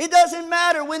noise. It doesn't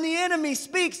matter when the enemy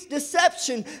speaks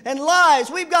deception and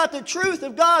lies. We've got the truth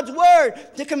of God's word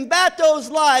to combat those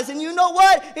lies. And you know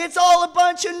what? It's all a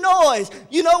bunch of noise.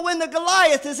 You know, when the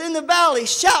Goliath is in the valley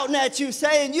shouting at you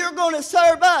saying, you're going to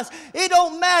serve us, it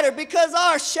don't matter, because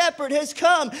our shepherd has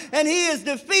come and he has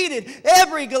defeated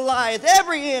every Goliath,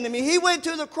 every enemy. He went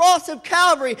to the cross of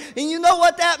Calvary. And you know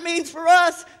what that means for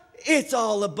us? It's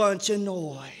all a bunch of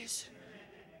noise.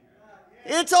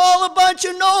 It's all a bunch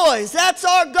of noise. That's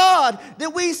our God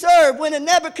that we serve. When a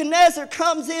Nebuchadnezzar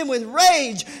comes in with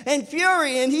rage and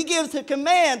fury and he gives a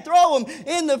command, throw him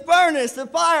in the furnace, the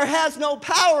fire has no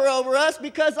power over us,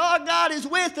 because our God is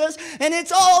with us, and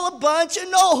it's all a bunch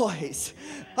of noise.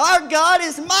 Our God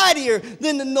is mightier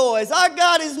than the noise. Our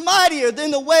God is mightier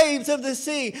than the waves of the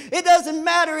sea. It doesn't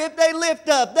matter if they lift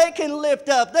up. They can lift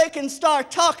up. They can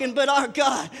start talking, but our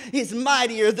God is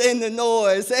mightier than the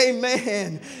noise.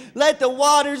 Amen. Let the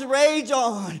waters rage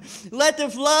on. Let the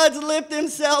floods lift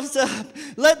themselves up.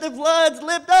 Let the floods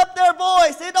lift up their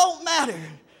voice. It don't matter.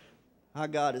 Our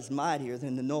God is mightier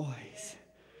than the noise.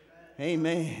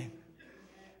 Amen.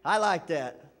 I like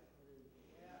that.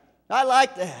 I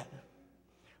like that.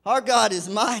 Our God is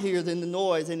mightier than the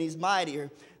noise, and he's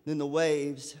mightier than the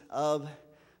waves of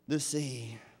the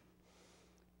sea.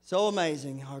 So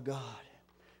amazing, our God.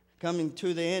 Coming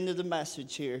to the end of the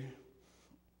message here.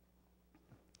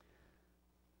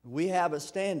 We have a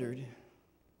standard.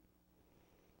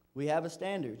 We have a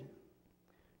standard.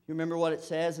 You remember what it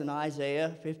says in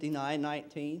Isaiah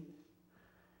 59:19?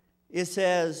 It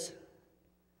says,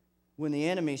 when the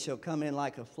enemy shall come in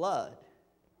like a flood,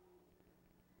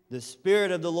 the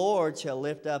Spirit of the Lord shall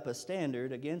lift up a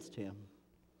standard against him.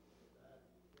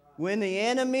 When the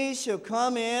enemy shall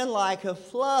come in like a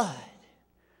flood,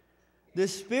 the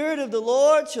Spirit of the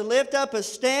Lord shall lift up a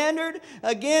standard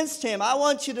against him. I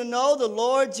want you to know the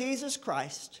Lord Jesus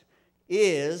Christ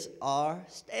is our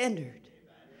standard.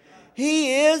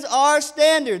 He is our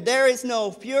standard. There is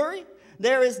no fury,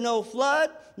 there is no flood,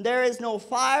 there is no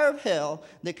fire of hell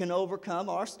that can overcome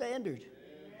our standard.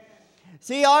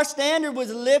 See, our standard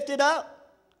was lifted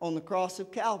up on the cross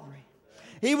of Calvary.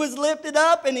 He was lifted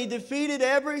up and he defeated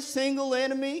every single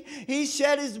enemy. He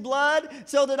shed his blood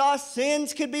so that our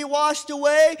sins could be washed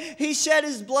away. He shed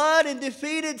his blood and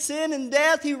defeated sin and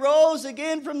death. He rose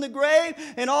again from the grave.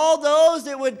 And all those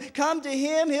that would come to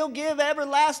him, he'll give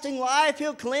everlasting life.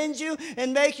 He'll cleanse you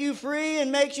and make you free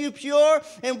and make you pure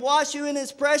and wash you in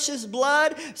his precious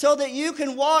blood so that you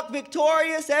can walk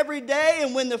victorious every day.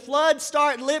 And when the floods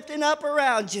start lifting up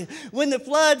around you, when the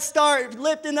floods start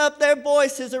lifting up their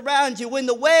voices around you, when the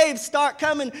the waves start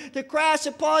coming to crash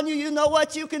upon you, you know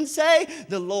what you can say?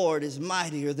 The Lord is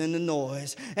mightier than the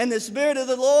noise. And the Spirit of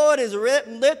the Lord has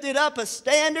lifted up a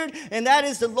standard, and that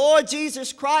is the Lord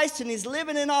Jesus Christ, and He's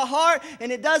living in our heart,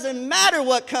 and it doesn't matter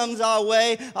what comes our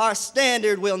way, our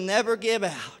standard will never give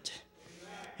out.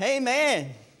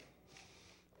 Amen.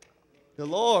 The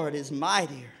Lord is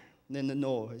mightier than the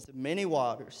noise of many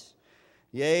waters,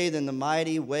 yea, than the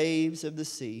mighty waves of the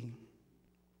sea.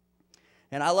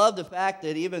 And I love the fact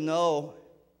that even though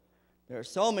there are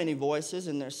so many voices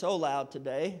and they're so loud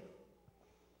today,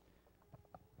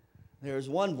 there's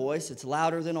one voice that's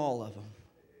louder than all of them.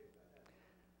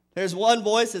 There's one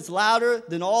voice that's louder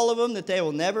than all of them that they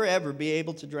will never, ever be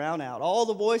able to drown out. All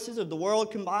the voices of the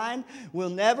world combined will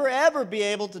never, ever be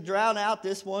able to drown out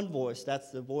this one voice.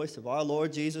 That's the voice of our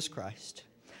Lord Jesus Christ.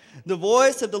 The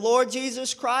voice of the Lord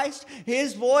Jesus Christ,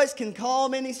 His voice can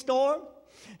calm any storm.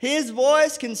 His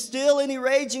voice can still any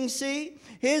raging sea.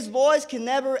 His voice can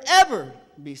never, ever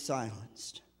be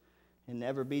silenced and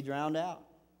never be drowned out.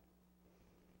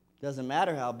 Doesn't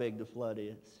matter how big the flood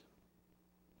is.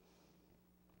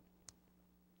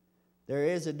 There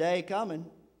is a day coming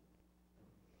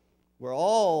where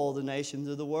all the nations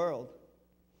of the world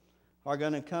are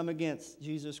going to come against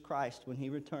Jesus Christ when He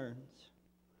returns.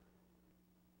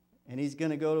 And He's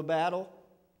going to go to battle,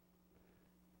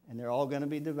 and they're all going to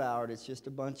be devoured. It's just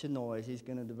a bunch of noise. He's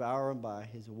going to devour them by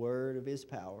His word of His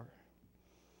power.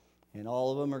 And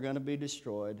all of them are going to be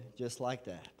destroyed just like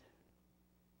that.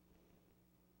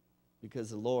 Because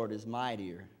the Lord is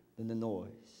mightier than the noise.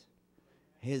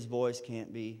 His voice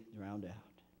can't be drowned out.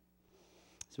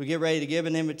 So we get ready to give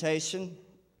an invitation.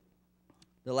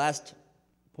 The last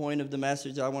point of the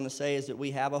message I want to say is that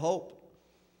we have a hope.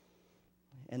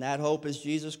 And that hope is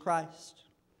Jesus Christ.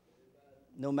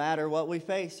 No matter what we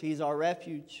face, He's our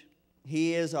refuge.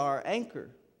 He is our anchor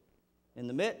in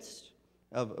the midst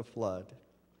of a flood.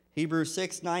 Hebrews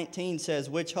 6:19 says,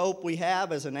 which hope we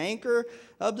have as an anchor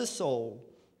of the soul,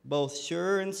 both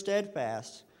sure and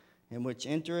steadfast, and which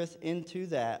entereth into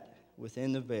that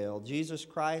within the veil. Jesus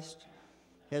Christ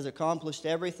has accomplished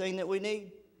everything that we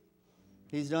need.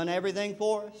 He's done everything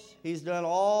for us. He's done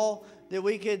all that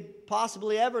we could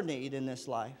possibly ever need in this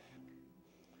life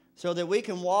so that we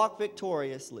can walk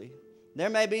victoriously. There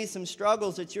may be some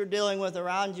struggles that you're dealing with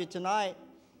around you tonight,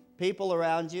 people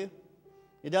around you.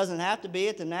 It doesn't have to be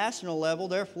at the national level.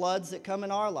 There are floods that come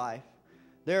in our life.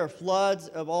 There are floods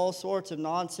of all sorts of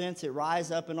nonsense that rise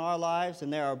up in our lives,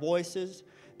 and there are voices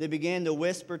that begin to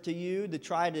whisper to you, to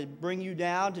try to bring you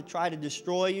down, to try to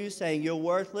destroy you, saying you're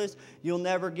worthless, you'll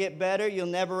never get better, you'll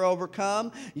never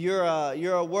overcome, you're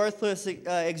a worthless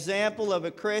example of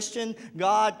a Christian,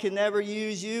 God can never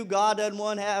use you, God doesn't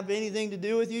want to have anything to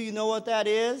do with you. You know what that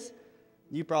is?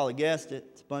 You probably guessed it.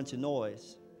 It's a bunch of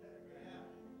noise.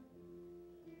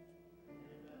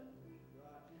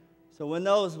 So when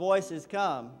those voices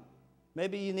come,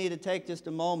 maybe you need to take just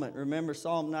a moment. Remember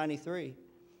Psalm 93.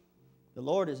 The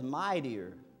Lord is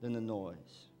mightier than the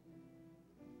noise.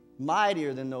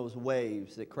 Mightier than those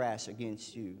waves that crash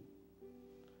against you.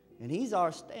 And He's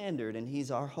our standard, and He's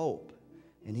our hope.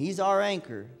 And He's our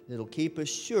anchor that'll keep us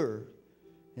sure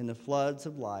in the floods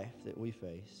of life that we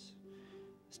face.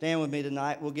 Stand with me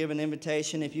tonight. We'll give an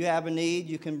invitation. If you have a need,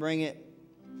 you can bring it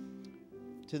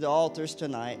to the altars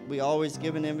tonight. We always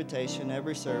give an invitation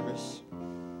every service.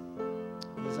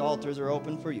 These altars are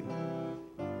open for you.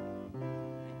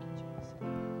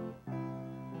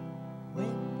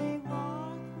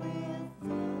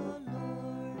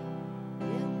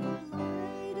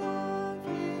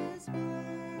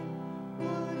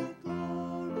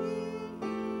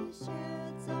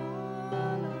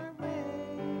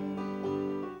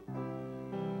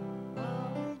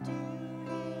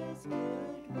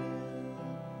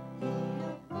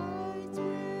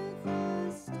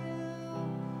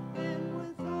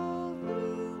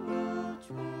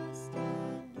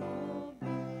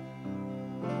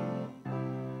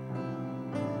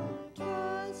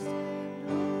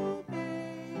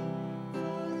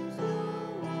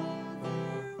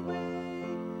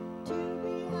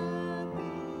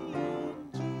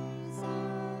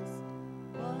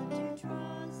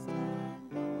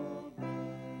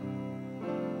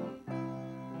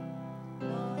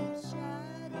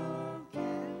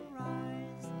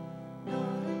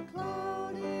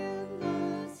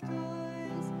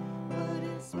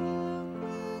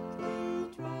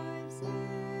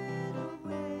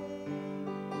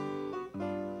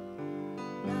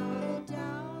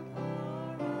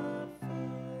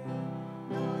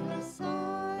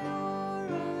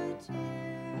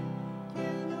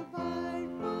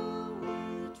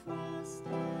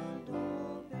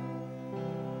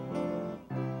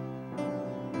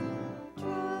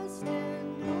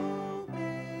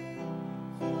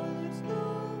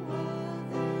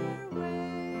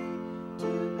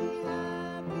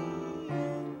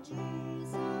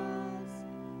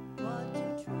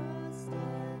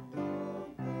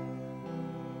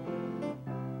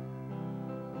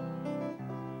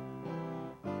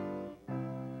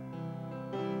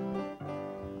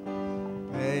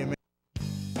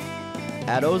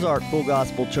 At Ozark Full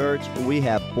Gospel Church, we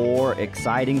have 4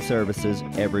 exciting services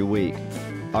every week.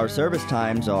 Our service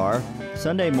times are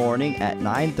Sunday morning at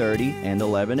 9:30 and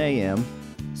 11 a.m.,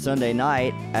 Sunday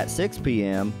night at 6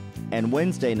 p.m., and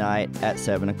Wednesday night at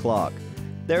 7 o'clock.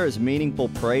 There is meaningful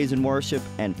praise and worship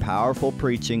and powerful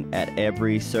preaching at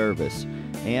every service,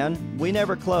 and we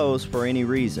never close for any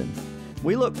reason.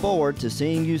 We look forward to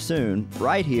seeing you soon,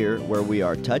 right here where we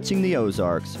are touching the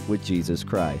Ozarks with Jesus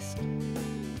Christ.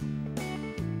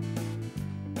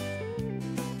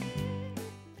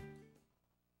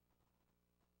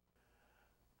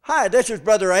 Hi, this is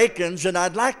Brother Eakins, and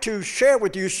I'd like to share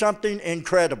with you something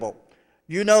incredible.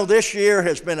 You know, this year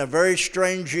has been a very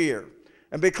strange year,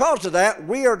 and because of that,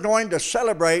 we are going to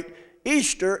celebrate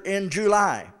Easter in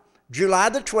July. July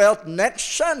the 12th,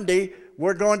 next Sunday,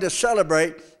 we're going to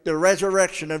celebrate the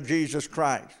resurrection of Jesus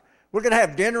Christ. We're going to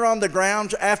have dinner on the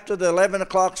grounds after the 11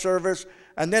 o'clock service,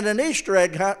 and then an Easter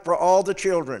egg hunt for all the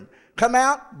children. Come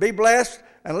out, be blessed,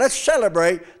 and let's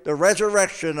celebrate the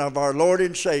resurrection of our Lord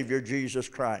and Savior, Jesus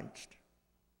Christ.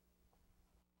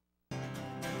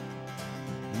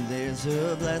 There's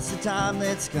a blessed time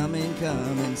that's coming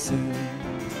soon.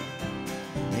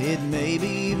 It may be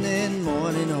evening,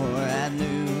 morning, or at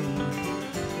noon.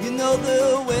 You know,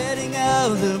 the wedding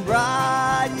of the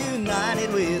bride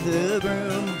united with the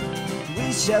groom.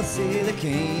 We shall see the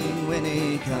King when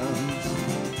he comes.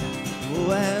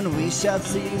 Oh, and we shall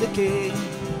see the King.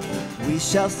 We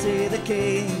shall see the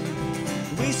King.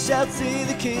 We shall see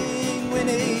the King when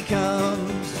he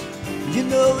comes. You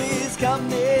know he's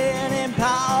coming in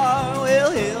power.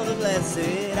 We'll hail the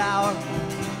blessed hour.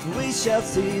 We shall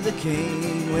see the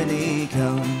King when he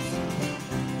comes.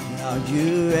 Are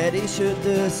you ready should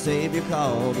the Savior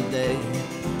call today?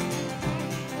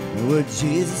 Would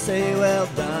Jesus say, well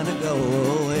done, and go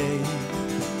away?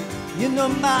 You know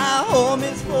my home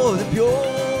is for the pure,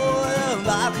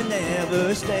 life can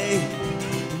never stay.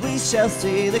 We shall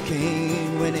see the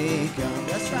King when he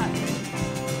comes. That's right.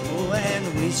 Oh,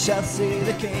 and we shall see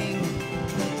the King.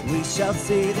 We shall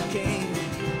see the King.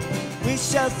 We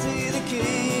shall see the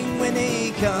King when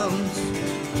he comes.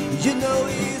 You know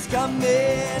he's coming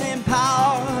in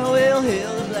power. We'll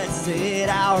hail the blessed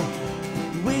hour.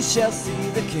 We shall see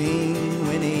the King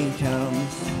when he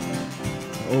comes.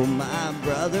 Oh, my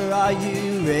brother, are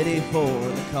you ready for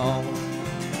the call?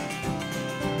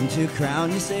 And to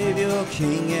crown you Savior,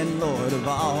 King and Lord of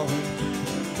all.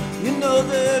 You know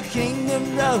the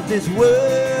kingdoms of this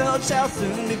world shall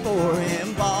soon before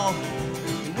him fall.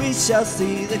 We shall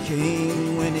see the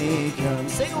King when he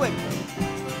comes. Sing away.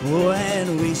 Oh,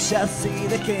 and we shall see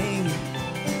the King.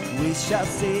 We shall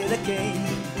see the King.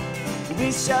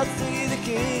 We shall see the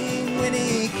King when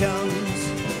he comes.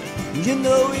 You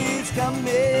know he's coming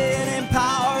in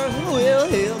power. We'll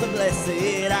hail the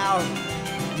blessed hour.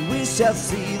 We shall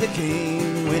see the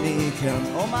King when he comes.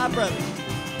 Oh, my brother.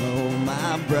 Oh,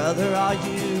 my brother, are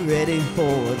you ready for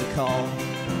the call?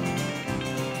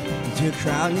 To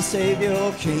crown you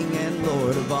Savior, King and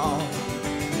Lord of all.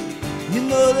 You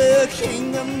know the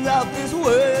kingdoms of this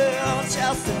world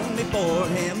shall soon before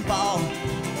him fall.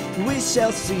 We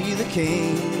shall see the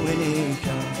King when he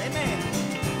comes. Amen.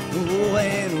 Oh,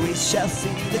 and we shall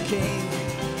see the King.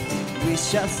 We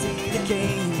shall see the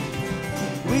King.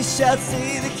 We shall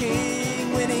see the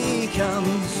King when he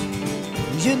comes.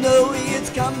 You know he is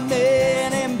coming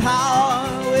in power.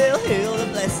 We'll hail the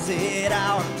blessed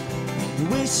hour.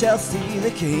 We shall see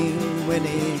the King when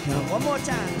he comes. One more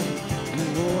time.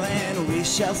 Oh, and we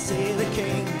shall see the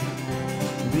King.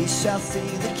 We shall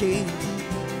see the King.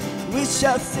 We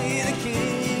shall see the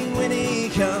King when he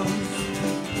comes.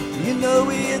 You know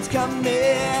he is coming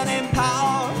in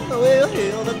power. We'll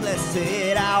hail the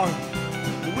blessed hour.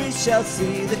 We shall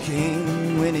see the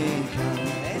King when he comes.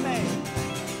 Amen.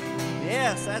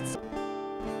 Yes, that's...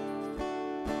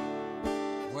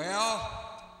 Well,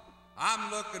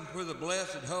 I'm looking for the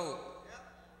blessed hope.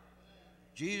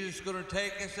 Jesus is going to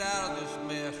take us out of this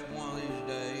mess one of these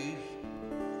days.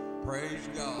 Praise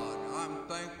God. I'm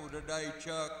thankful today,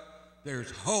 Chuck.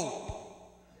 There's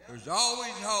hope. There's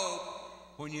always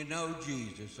hope when you know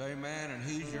Jesus. Amen. And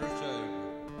he's your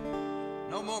Savior.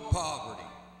 No more poverty.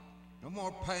 No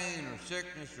more pain or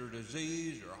sickness or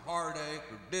disease or heartache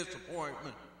or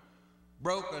disappointment.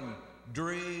 Broken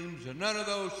dreams and none of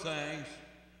those things.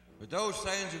 But those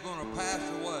things are going to pass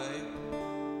away.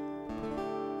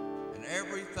 And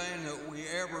everything that we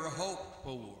ever hoped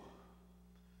for,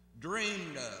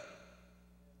 dreamed of,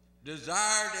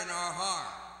 desired in our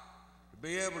heart, to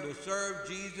be able to serve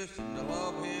Jesus and to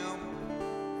love him,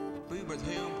 be with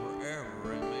him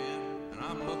forever, amen. And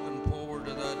I'm looking forward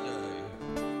to that day.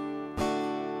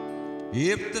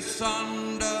 If the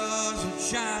sun doesn't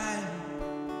shine,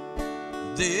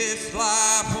 this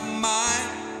life of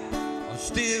mine, I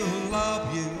still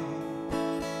love you.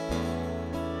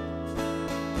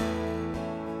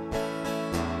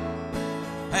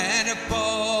 And if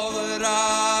all that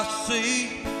I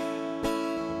see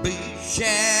be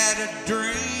shattered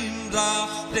dreams, I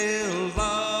still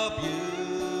love you.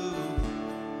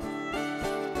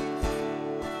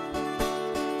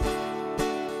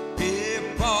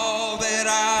 If all that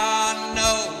I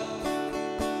know,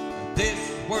 this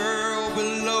world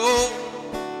below,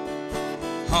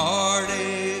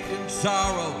 heartache and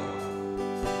sorrow,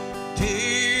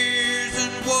 tears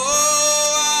and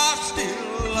woe, I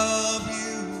still love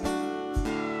you.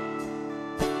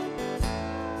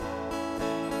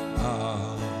 I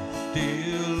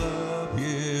still love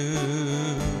you.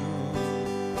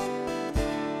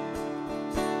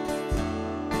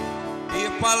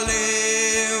 If I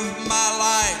live my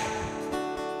life,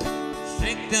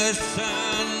 sickness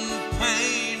and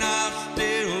pain, I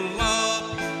still love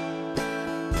you.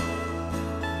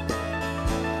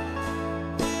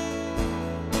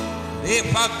 If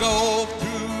I go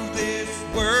through this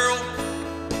world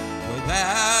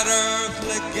without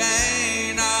earthly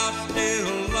gain, I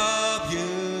still love you.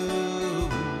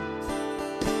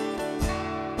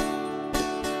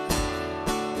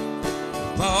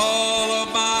 If all of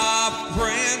my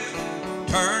friends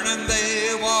turn and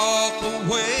they walk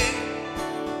away,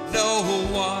 no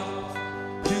one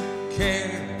to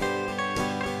care,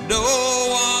 no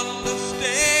one to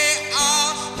stay,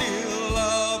 I still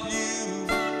love you.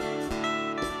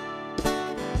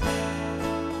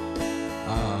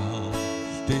 I'll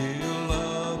still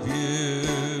love you.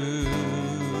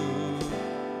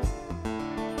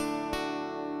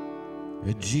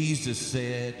 And Jesus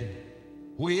said,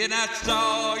 when I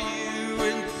saw you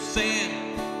in sin,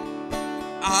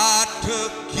 I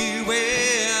took you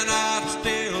in, I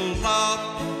still love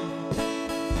you.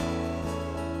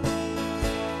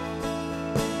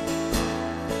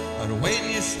 And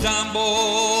when you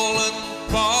stumble and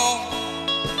fall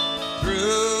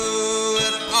through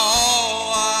it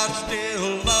all, I still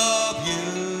love you.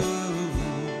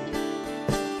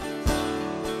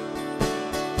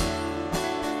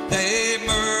 They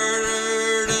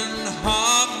murdered and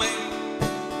hung me,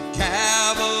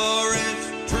 Calvary's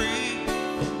tree.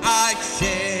 I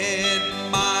shed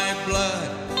my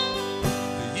blood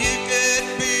so you could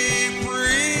be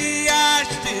free. I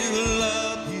still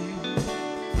love you.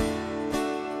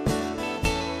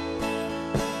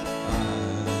 I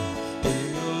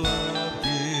still love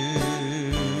you.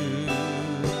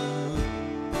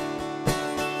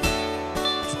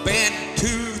 It's been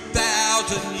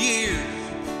 2,000 years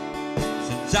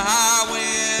since I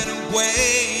went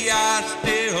away. I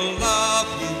still love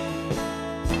you.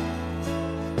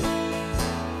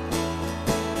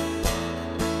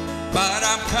 But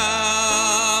I'm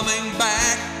coming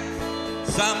back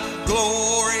some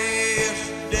glorious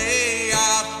day. I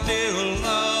still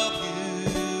love you.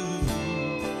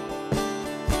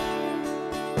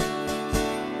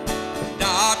 And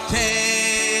I'll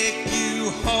take you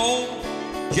home,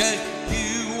 just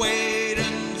you wait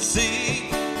and see.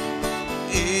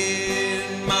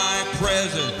 In my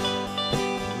presence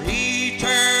for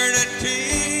eternity,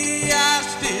 I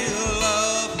still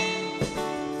love you.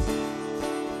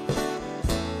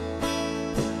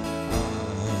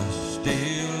 I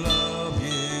still love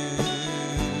you.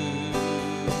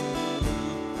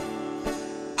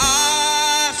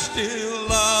 I still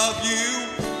love you.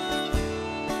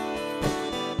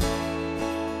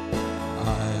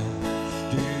 I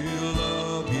still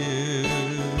love you.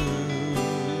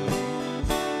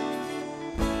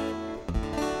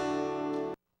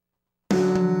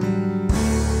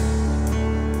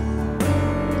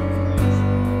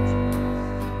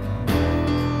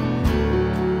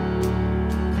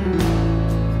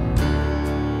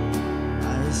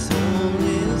 My soul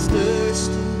is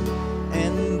thirsty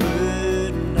and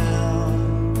burdened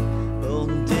down,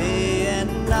 both day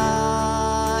and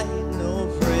night, no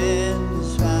friend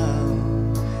is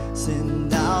found.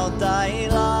 Send out thy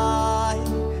light,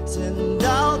 send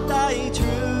out thy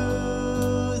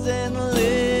truth, and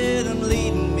let them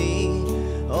lead me,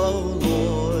 oh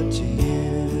Lord, to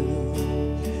you.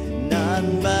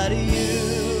 None but you,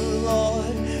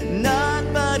 Lord,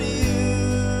 none but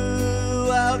you.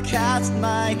 I'll cast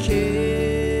my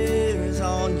cares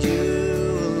on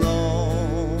you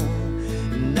alone.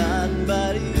 None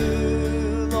but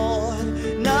you, Lord,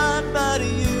 none but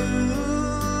you.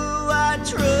 I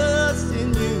trust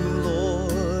in you,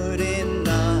 Lord, and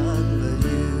none but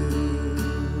you.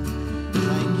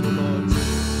 Thank you, Lord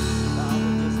Jesus. God,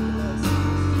 just bless us.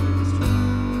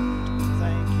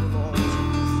 Thank you, Lord.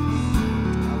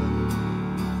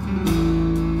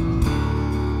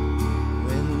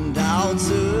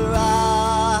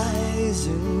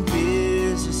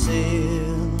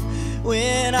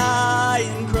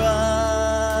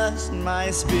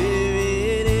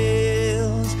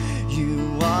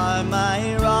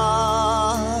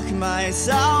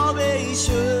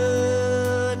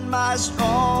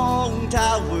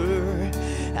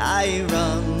 I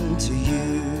run to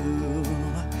you.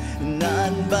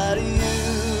 None but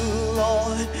you,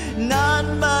 Lord,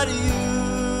 none but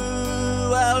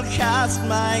you. I'll cast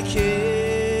my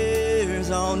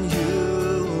cares on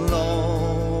you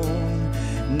alone.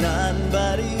 None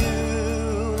but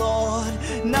you, Lord,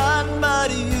 none but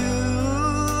you.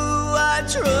 I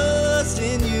trust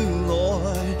in you,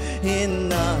 Lord, in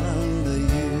none but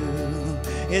you.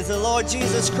 Is the Lord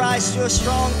Jesus Christ your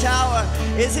strong tower?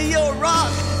 Is he your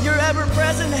rock, your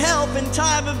ever-present help in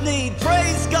time of need?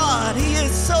 Praise God, he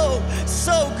is so,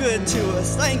 so good to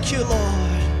us. Thank you,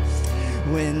 Lord.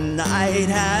 When night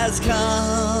has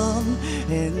come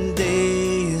and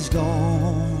day is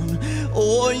gone,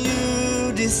 or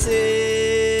you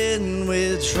descend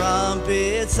with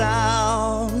trumpet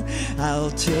sound,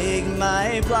 I'll take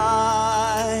my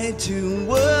flight to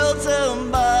worlds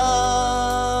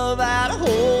above. At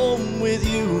home with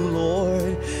you,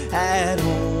 Lord, at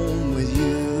home with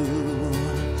you.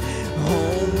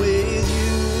 Home with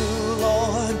you,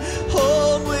 Lord,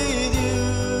 home with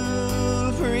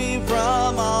you. Free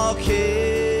from all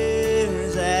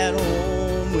cares, at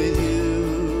home with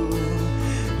you.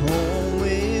 Home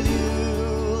with you,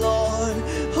 Lord,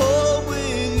 home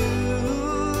with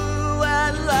you.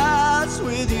 At last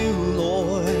with you,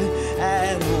 Lord,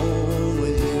 at home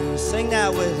with you. Sing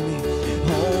that with me.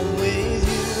 Home with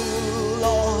you,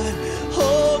 Lord,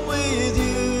 home with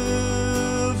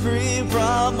you. Free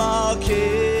from all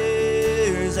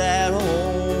cares, at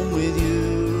home with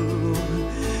you.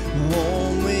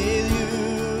 Home with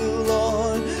you,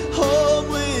 Lord, home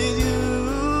with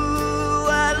you.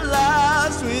 At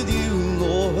last with you,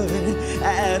 Lord,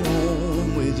 at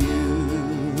home with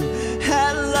you.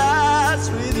 At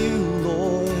last with you,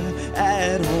 Lord,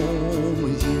 at home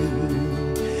with you.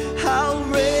 I'll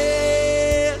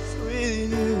rest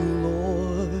with you,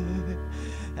 Lord,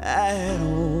 at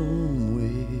home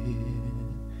with you.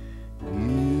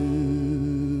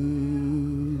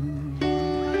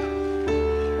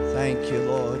 Thank you,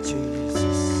 Lord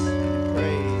Jesus.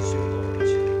 Praise you, Lord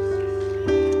Jesus.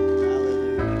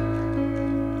 Hallelujah.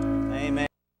 Amen.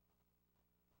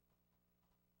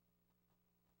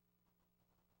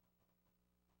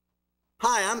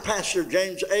 Hi, I'm Pastor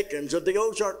James Eakins of the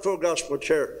Ozark Full Gospel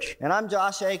Church. And I'm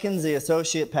Josh Eakins, the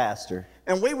associate pastor.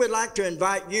 And we would like to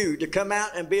invite you to come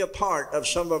out and be a part of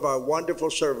some of our wonderful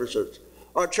services.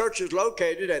 Our church is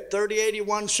located at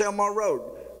 3081 Selmar Road,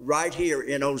 right here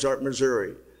in Ozark,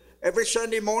 Missouri. Every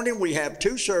Sunday morning we have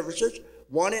two services,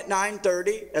 one at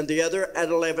 9:30 and the other at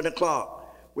 11 o'clock.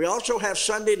 We also have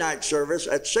Sunday night service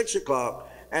at 6 o'clock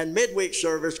and midweek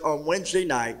service on Wednesday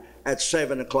night at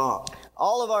 7 o'clock.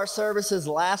 All of our services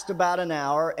last about an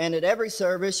hour, and at every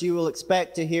service you will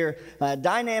expect to hear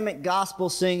dynamic gospel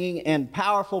singing and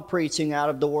powerful preaching out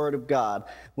of the Word of God.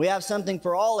 We have something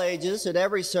for all ages at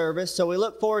every service, so we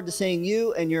look forward to seeing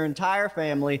you and your entire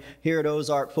family here at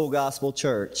Ozark Full Gospel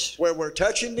Church, where we're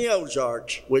touching the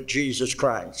Ozarks with Jesus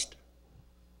Christ.